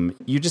with them,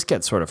 you just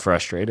get sort of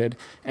frustrated.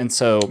 And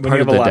so you part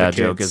have of a the lot of dad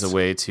joke kids. is a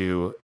way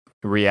to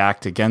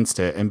react against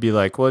it and be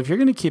like, well, if you're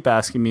going to keep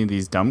asking me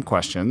these dumb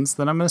questions,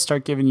 then I'm going to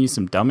start giving you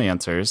some dumb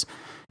answers.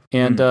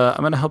 And I'm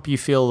going to help you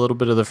feel a little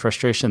bit of the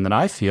frustration that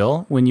I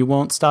feel when you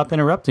won't stop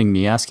interrupting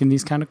me asking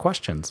these kind of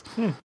questions.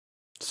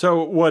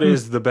 So, what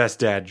is the best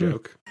dad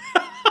joke?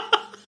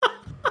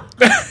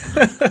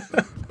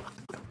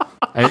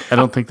 I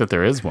don't think that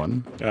there is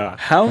one.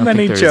 How I don't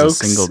many think there jokes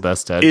is a single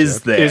best dad is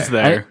joke. there? Is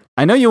there?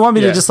 I know you want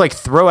me Yeah. to just like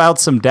throw out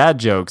some dad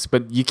jokes,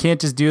 but you can't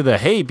just do the,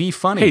 hey, be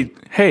funny.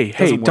 Hey,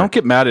 Doesn't don't work.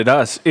 get mad at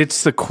us.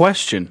 It's the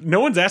question. No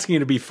one's asking you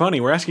to be funny.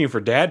 We're asking you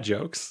for dad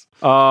jokes.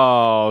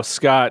 Oh,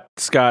 Scott,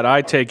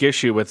 I take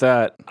issue with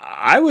that.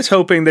 I was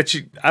hoping that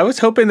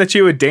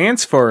you would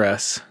dance for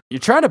us. You're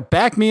trying to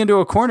back me into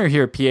a corner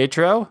here,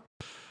 Pietro.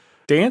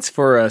 Dance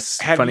for us,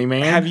 funny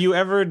man. Have you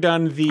ever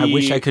done the... I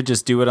wish I could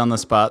just do it on the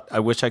spot. I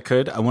wish I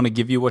could. I want to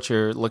give you what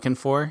you're looking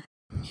for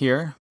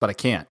here, but I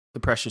can't. The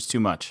pressure's too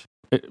much.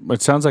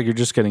 It sounds like you're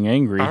just getting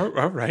angry. All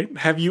right.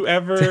 Have you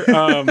ever...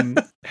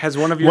 has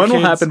one of your One kids...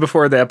 will happen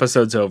before the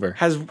episode's over.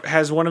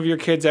 Has one of your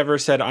kids ever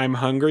said, "I'm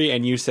hungry,"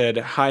 and you said,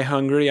 "Hi,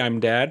 hungry, I'm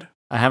dad"?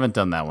 I haven't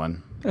done that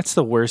one. That's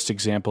the worst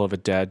example of a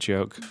dad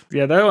joke.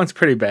 Yeah, that one's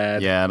pretty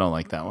bad. Yeah, I don't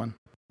like that one.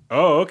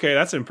 Oh, okay.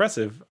 That's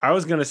impressive. I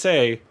was going to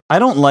say... I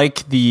don't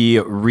like the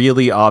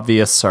really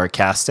obvious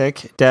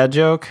sarcastic dad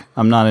joke.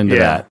 I'm not into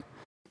Yeah.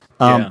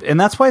 that. And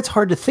that's why it's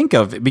hard to think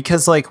of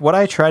because like what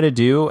I try to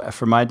do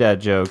for my dad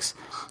jokes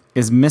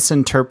is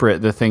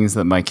misinterpret the things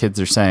that my kids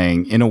are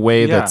saying in a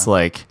way that's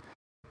like,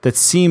 that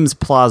seems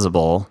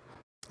plausible.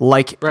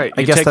 Like, Right,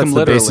 I you guess take that's them the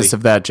literally. basis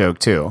of that joke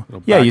too.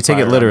 It'll Yeah, you take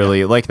it backfire on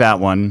literally like that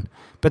one,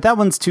 but that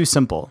one's too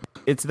simple.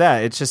 It's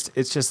that. It's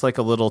just like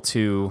a little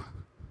too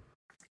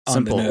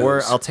On the simple. Or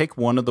nose. I'll take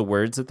one of the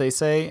words that they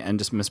say and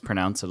just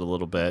mispronounce it a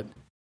little bit.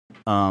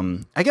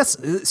 I guess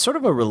sort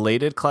of a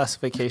related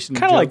classification,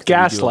 Kinda like joke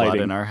that we do a lot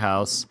gaslighting. in our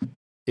house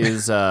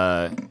is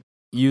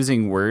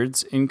using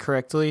words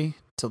incorrectly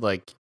to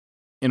like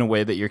in a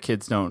way that your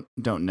kids don't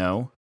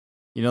know.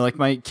 You know, like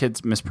my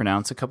kids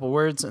mispronounce a couple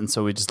words, and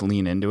so we just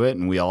lean into it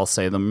and we all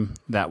say them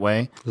that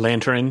way.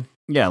 Lantern.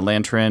 Yeah,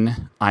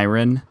 lantern,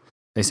 iron.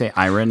 They say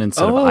iron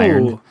instead of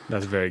iron.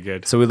 That's very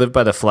good. So we live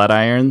by the flat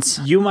irons.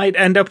 You might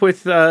end up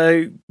with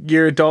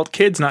your adult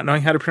kids not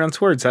knowing how to pronounce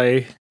words.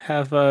 I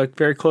have a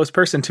very close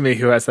person to me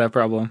who has that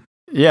problem.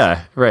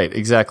 Yeah, right,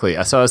 exactly.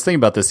 So I was thinking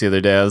about this the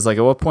other day. I was like,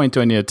 at what point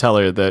do I need to tell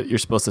her that you're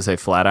supposed to say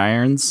flat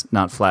irons,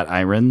 not flat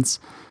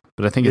irons?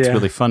 But I think it's Yeah.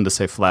 really fun to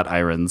say flat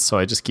irons, so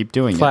I just keep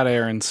doing Flat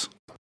irons.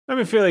 I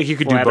mean, I feel like you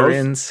could do both.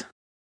 Flatterins.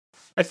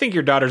 I think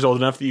your daughter's old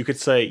enough that you could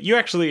say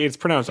it's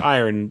pronounced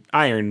irons.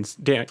 Iron.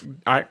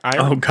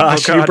 Oh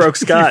gosh, you broke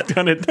Scott. You've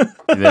done it.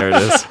 There it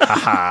is.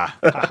 Ha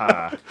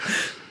ha.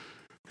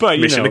 But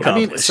you Mission know,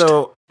 accomplished.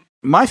 So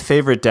my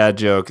favorite dad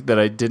joke that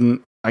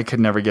I could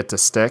never get to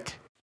stick.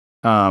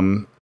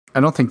 I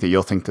don't think that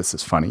you'll think this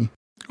is funny.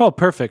 Oh,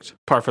 perfect.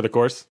 par for the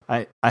course.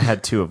 I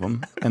had two of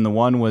them, and the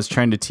one was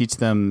trying to teach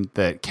them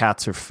that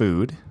cats are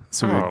food.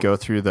 So we Oh. would go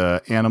through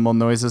the animal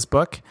noises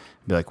book,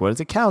 be like, what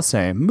does a cow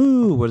say?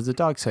 Moo. What does a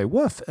dog say?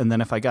 Woof. And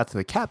then if I got to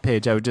the cat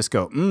page, I would just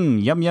go,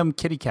 yum, yum,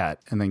 kitty cat,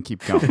 and then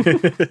keep going.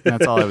 And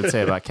that's all I would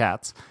say about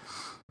cats.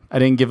 I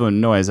didn't give them a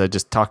noise. I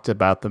just talked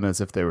about them as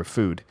if they were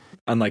food.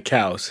 Unlike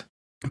cows.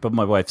 But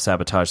my wife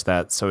sabotaged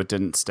that, so it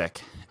didn't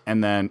stick.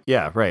 And then,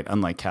 yeah, right,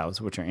 unlike cows,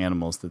 which are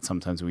animals that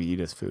sometimes we eat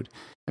as food.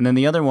 And then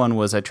the other one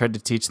was I tried to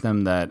teach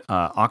them that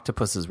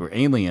octopuses were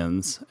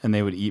aliens and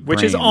they would eat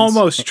Which is brains.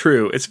 almost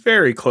true. It's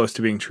very close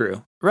to being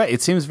true. Right,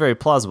 it seems very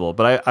plausible.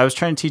 But I was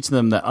trying to teach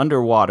them that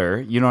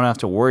underwater, you don't have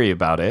to worry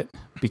about it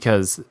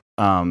because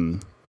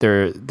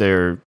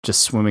they're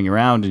just swimming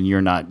around and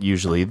you're not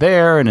usually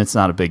there and it's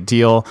not a big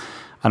deal.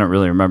 I don't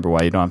really remember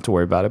why you don't have to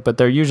worry about it, but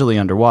they're usually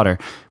underwater.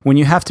 When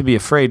you have to be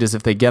afraid is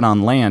if they get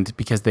on land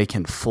because they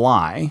can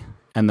fly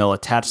and they'll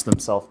attach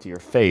themselves to your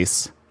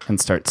face and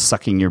start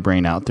sucking your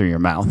brain out through your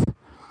mouth.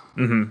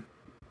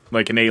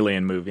 Like an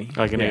alien movie.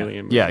 Like an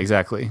alien movie. Yeah,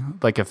 exactly.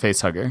 Like a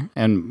face hugger.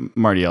 And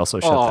Marty also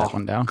shut that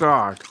one down.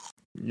 God.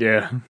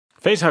 Yeah.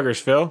 Face huggers,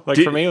 Phil. Like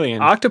Dude, from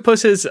Alien.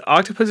 Octopuses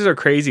are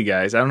crazy,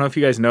 guys. I don't know if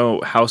you guys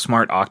know how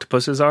smart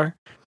octopuses are.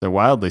 They're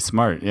wildly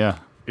smart, yeah.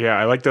 Yeah,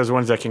 I like those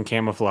ones that can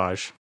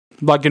camouflage.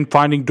 Like in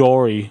Finding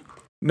Dory.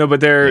 No, but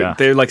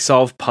they like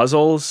solve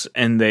puzzles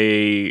and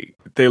they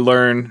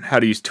learn how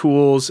to use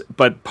tools,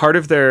 but part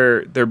of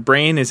their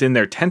brain is in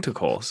their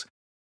tentacles.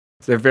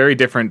 They're very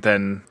different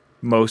than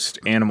most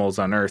animals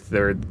on Earth.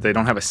 They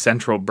don't have a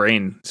central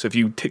brain. So if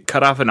you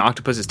cut off an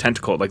octopus's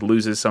tentacle, it like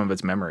loses some of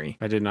its memory.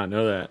 I did not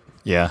know that.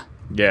 Yeah.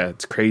 Yeah,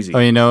 it's crazy. Oh,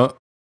 you know,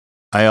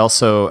 I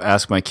also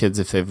ask my kids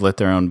if they've lit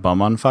their own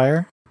bum on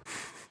fire.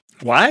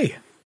 Why?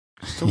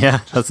 Yeah,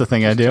 that's the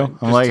thing I do.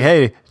 I'm like,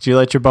 hey, did you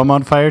light your bum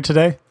on fire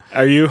today?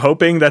 Are you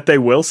hoping that they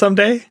will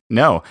someday?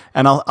 No.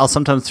 And I'll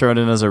sometimes throw it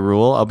in as a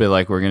rule. I'll be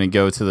like, we're going to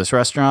go to this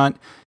restaurant.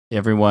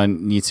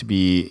 Everyone needs to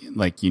be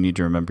like, you need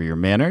to remember your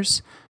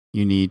manners.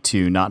 You need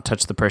to not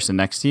touch the person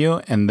next to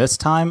you. And this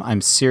time,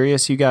 I'm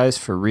serious, you guys,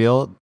 for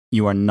real.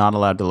 You are not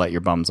allowed to light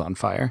your bums on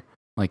fire.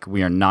 Like,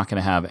 we are not going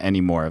to have any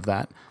more of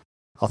that.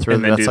 I'll throw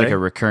And then that's do like they? a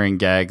recurring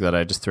gag that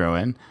I just throw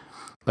in.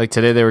 Like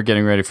today, they were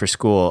getting ready for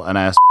school, and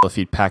I asked if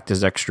he'd packed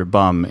his extra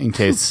bum in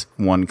case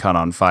one caught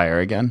on fire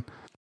again.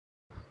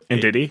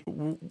 And did he?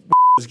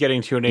 Is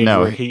getting to an age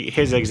No. where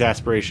his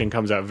exasperation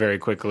comes out very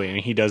quickly, and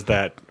he does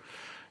that.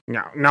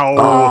 No,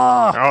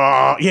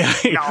 yeah,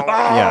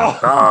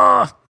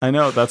 Yeah. I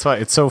know. That's why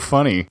it's so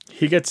funny.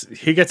 He gets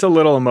a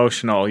little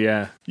emotional,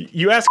 yeah.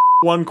 You ask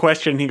one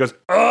question, he goes,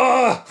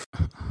 "Oh!"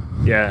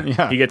 Yeah.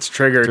 Yeah. He gets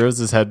triggered. Throws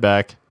his head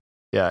back.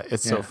 Yeah,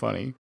 it's so Yeah.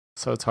 funny.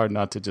 So it's hard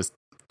not to just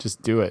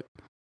do it.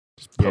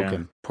 Just poke Yeah.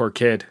 him. Poor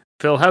kid.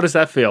 Phil, how does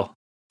that feel?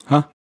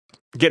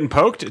 Getting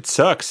poked, it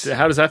sucks.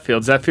 How does that feel?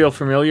 Does that feel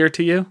familiar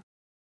to you?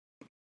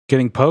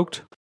 Getting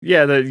poked?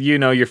 Yeah, that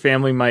your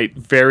family might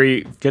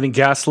very, Getting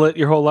gaslit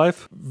your whole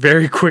life?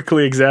 very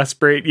quickly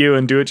exasperate you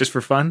and do it just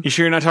for fun. You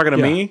sure you're not talking to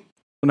Yeah. me?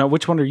 Now,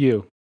 which one are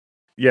you?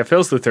 Yeah,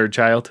 Phil's the third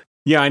child.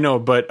 Yeah, I know,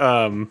 but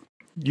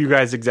you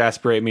guys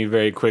exasperate me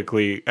very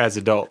quickly as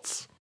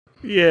adults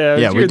Yeah,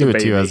 Yeah, we you're do the it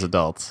too baby. as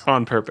adults.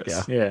 on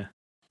purpose. Yeah.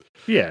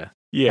 Yeah.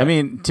 Yeah. I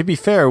mean, to be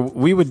fair,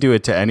 we would do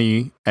it to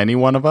any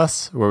one of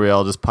us where we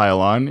all just pile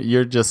on.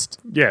 You're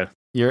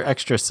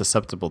extra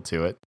susceptible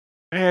to it.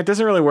 It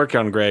doesn't really work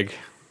on Greg.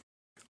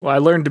 Well, I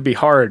learned to be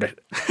hard,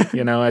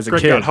 as a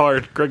Greg kid. got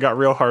hard. Greg got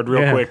real hard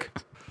real Yeah. quick.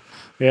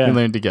 He Yeah,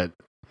 learned to get.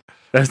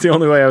 that's the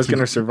only way I was going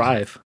to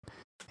survive.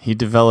 He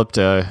developed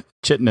a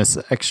chitinous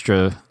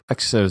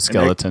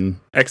exoskeleton.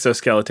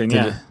 Exoskeleton, to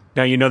yeah. d-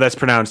 Now you know that's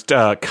pronounced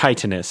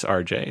chitinous,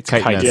 RJ. It's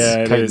Chitinous. chitinous. Yeah,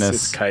 it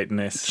is.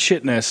 Chitinous. It's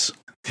chitinous. Shitness.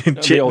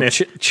 The old Chitness.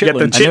 chit- You got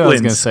them chitlins. I knew I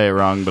was going to chitlins. say it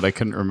wrong, but I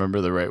couldn't remember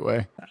the right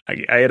way.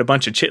 I had a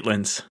bunch of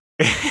chitlins.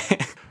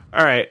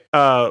 All right,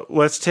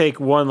 let's take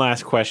one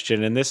last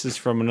question, and this is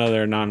from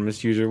another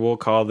anonymous user. We'll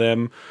call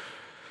them.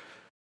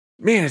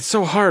 Man, it's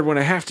so hard when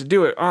I have to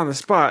do it on the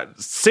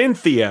spot.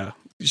 Cynthia.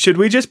 Should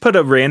we just put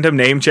a random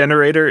name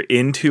generator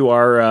into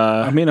our...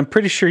 I mean, I'm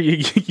pretty sure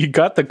you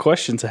got the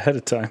questions ahead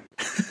of time.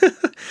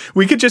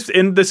 We could just,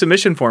 in the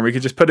submission form, we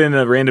could just put in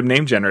a random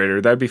name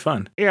generator. That'd be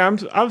fun. Yeah,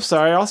 I'm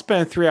sorry. I'll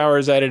spend 3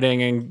 hours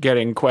editing and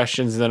getting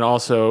questions, and then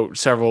also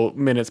several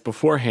minutes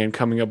beforehand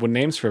coming up with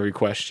names for every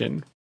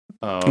question.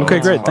 Okay,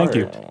 great. Thank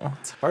you.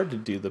 It's hard to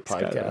do the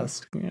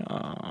podcast.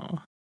 Yeah.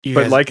 You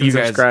But like and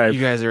subscribe.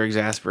 You guys are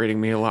exasperating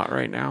me a lot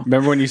right now.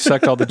 Remember when you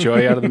sucked all the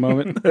joy out of the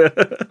moment?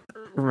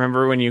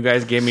 Remember when you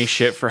guys gave me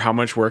shit for how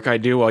much work I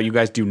do while you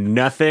guys do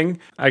nothing?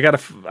 I gotta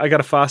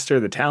foster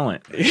the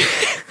talent.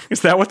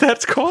 Is that what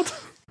that's called?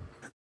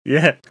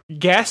 Yeah.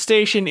 Gas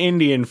station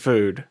Indian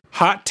food.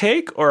 Hot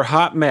take or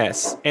hot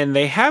mess? And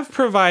they have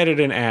provided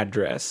an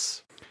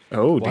address.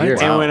 Oh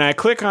dear. And when I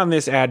click on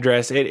this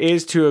address, it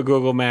is to a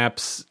Google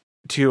Maps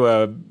to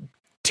a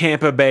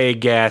Tampa Bay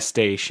gas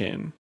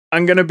station.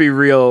 I'm gonna be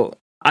real.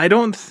 I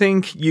don't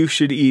think you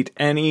should eat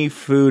any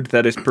food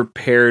that is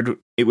prepared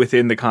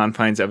within the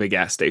confines of a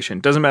gas station.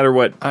 Doesn't matter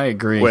what I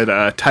agree.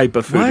 type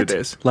of food it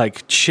is.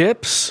 Like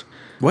chips?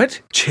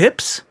 What?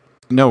 Chips?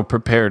 No,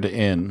 prepared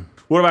in.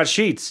 What about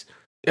Sheets?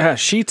 Yeah,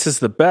 Sheets is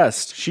the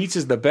best. Sheets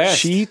is the best.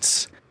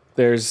 Sheets.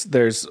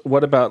 There's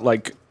what about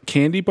like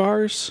candy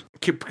bars?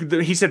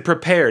 He said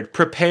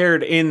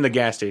prepared in the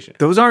gas station.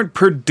 Those aren't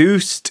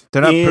produced.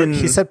 They're not. in...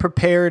 He said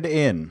prepared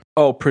in.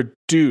 Oh,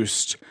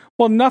 produced.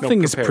 Well,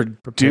 nothing is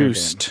prepared.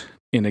 produced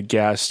in a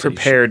gas station.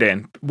 prepared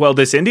in. Well,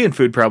 this Indian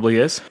food probably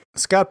is.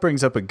 Scott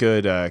brings up a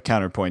good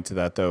counterpoint to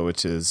that, though,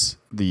 which is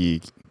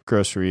the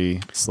grocery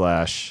 /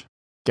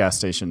 gas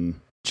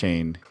station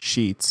chain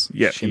Sheets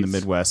Yeah, in the Sheetz.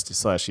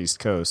 Midwest / East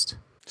Coast.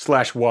 /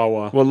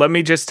 Wawa. Well, let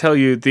me just tell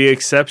you, the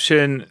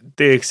exception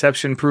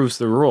proves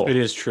the rule. It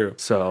is true.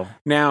 So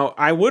Now,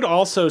 I would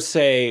also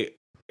say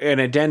an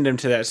addendum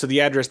to that. So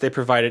the address they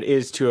provided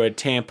is to a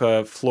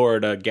Tampa,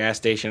 Florida gas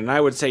station. And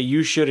I would say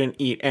you shouldn't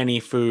eat any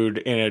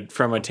food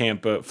from a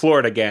Tampa,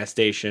 Florida gas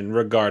station,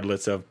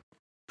 regardless of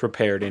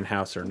prepared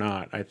in-house or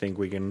not. I think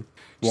we can...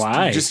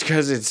 Why? Just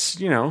because it's,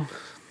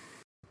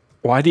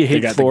 Why do you they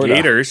hate got Florida? the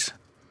Gators.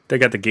 They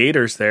got the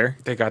Gators there.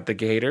 they got the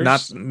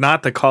Gators.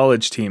 Not the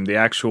college team, the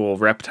actual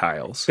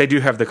reptiles. They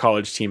do have the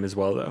college team as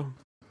well, though.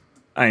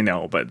 I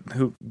know, but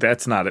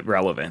that's not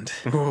relevant.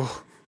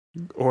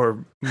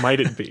 Or might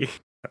it be?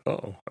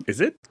 Oh,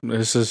 is it?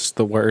 This is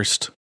the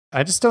worst.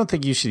 I just don't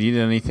think you should eat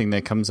anything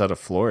that comes out of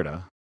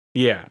Florida.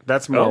 Yeah,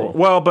 that's more... Oh.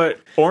 Well, but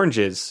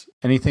oranges.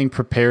 Anything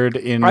prepared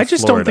in I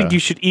just Florida. don't think you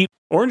should eat.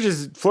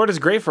 Florida's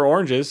great for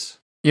oranges.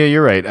 Yeah,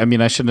 you're right. I mean,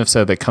 I shouldn't have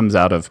said that comes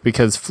out of,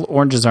 because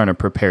oranges aren't a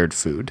prepared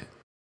food.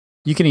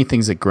 You can eat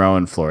things that grow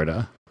in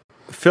Florida.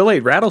 Phil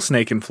ate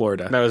rattlesnake in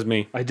Florida. That was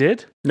me. I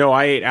did? No,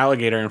 I ate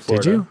alligator in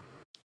Florida. Did you?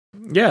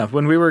 Yeah,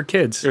 when we were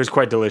kids. It was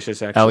quite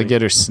delicious, actually.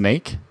 Alligator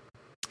snake?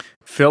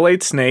 Phil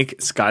ate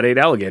snake, Scott ate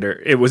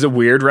alligator. It was a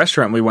weird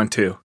restaurant we went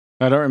to.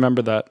 I don't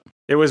remember that.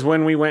 It was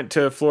when we went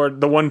to Florida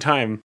the one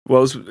time.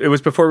 Well, it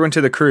was before we went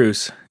to the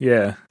cruise.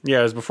 Yeah.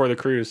 Yeah, it was before the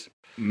cruise.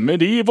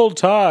 Medieval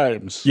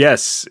times.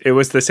 Yes, it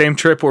was the same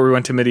trip where we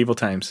went to medieval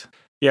times.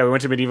 Yeah, we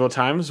went to medieval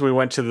times. We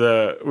went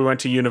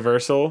to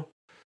Universal.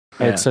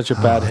 I Yeah. had such a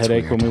bad that's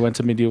headache weird. when we went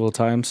to medieval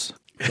times.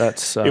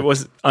 That's It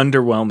was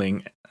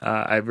underwhelming.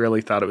 I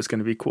really thought it was going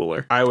to be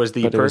cooler. I was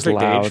the But it was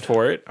perfect loud. age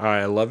for it.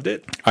 I loved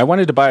it. I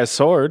wanted to buy a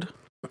sword.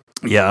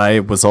 Yeah, I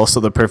was also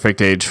the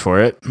perfect age for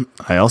it.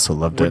 I also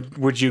loved it.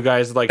 Would you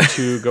guys like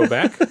to go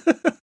back?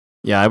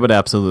 Yeah, I would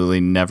absolutely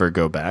never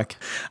go back.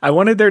 I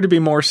wanted there to be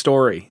more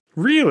story.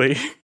 Really?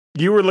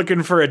 You were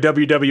looking for a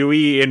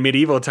WWE in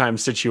medieval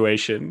times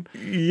situation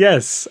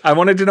Yes, I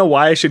wanted to know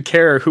why I should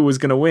care who was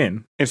going to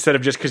win. instead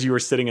of just because you were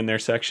sitting in their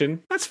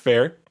section. That's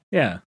fair.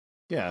 Yeah.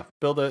 Yeah,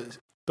 build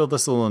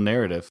this little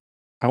narrative.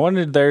 I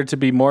wanted there to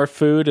be more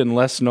food and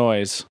less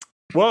noise.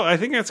 Well, I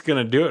think that's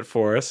going to do it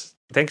for us.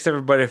 Thanks,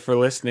 everybody, for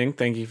listening.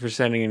 Thank you for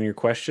sending in your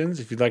questions.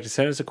 If you'd like to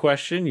send us a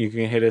question, you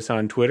can hit us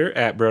on Twitter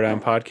at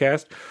Brodown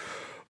Podcast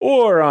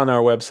or on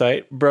our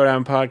website,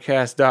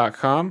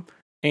 brodownpodcast.com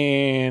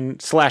and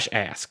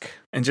 /ask.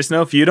 And just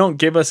know if you don't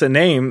give us a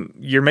name,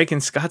 you're making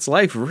Scott's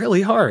life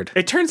really hard.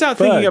 It turns out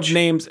thinking of Fudge.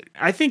 names,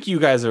 I think you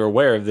guys are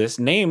aware of this.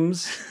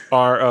 Names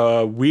are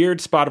a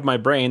weird spot of my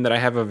brain that I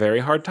have a very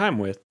hard time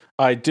with.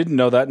 I didn't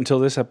know that until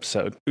this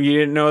episode. You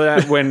didn't know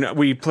that when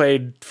we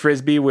played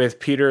Frisbee with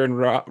Peter and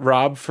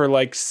Rob for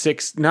like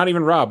 6, not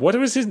even Rob. What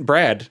was his?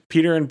 Brad.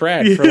 Peter and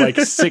Brad for like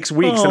 6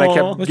 weeks, and I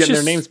kept getting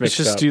their names mixed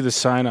Let's just up. do the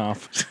sign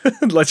off.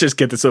 Let's just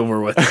get this over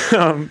with.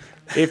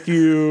 If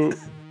you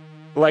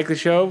like the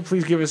show,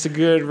 please give us a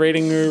good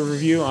rating or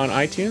review on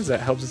iTunes. That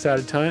helps us out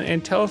a ton.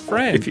 And tell a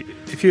friend.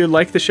 If you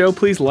like the show,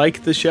 please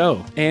like the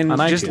show. and on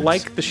just iTunes.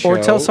 like the show.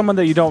 Or tell someone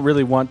that you don't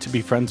really want to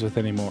be friends with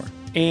anymore.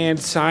 And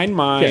sign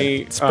my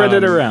Yeah, spread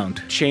it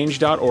around.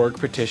 change.org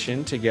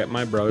petition to get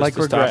my bros Like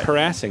to regret. stop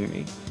harassing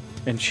me.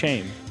 And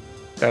shame.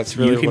 That's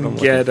really You what can I'm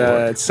get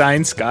looking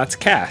signed Scott's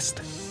cast.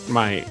 for.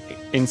 My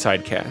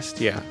inside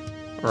cast, yeah.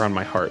 Or on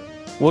my heart.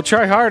 We'll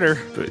try harder.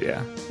 But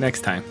yeah,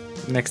 next time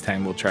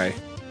we'll try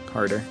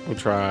harder. We'll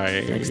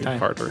try Next time.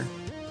 harder.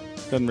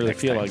 Doesn't really Next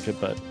feel time. like it,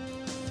 but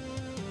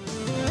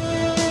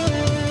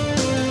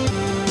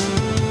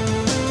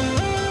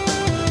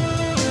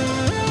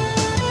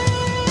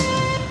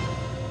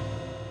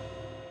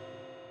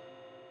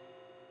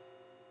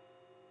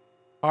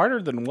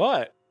harder than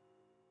what?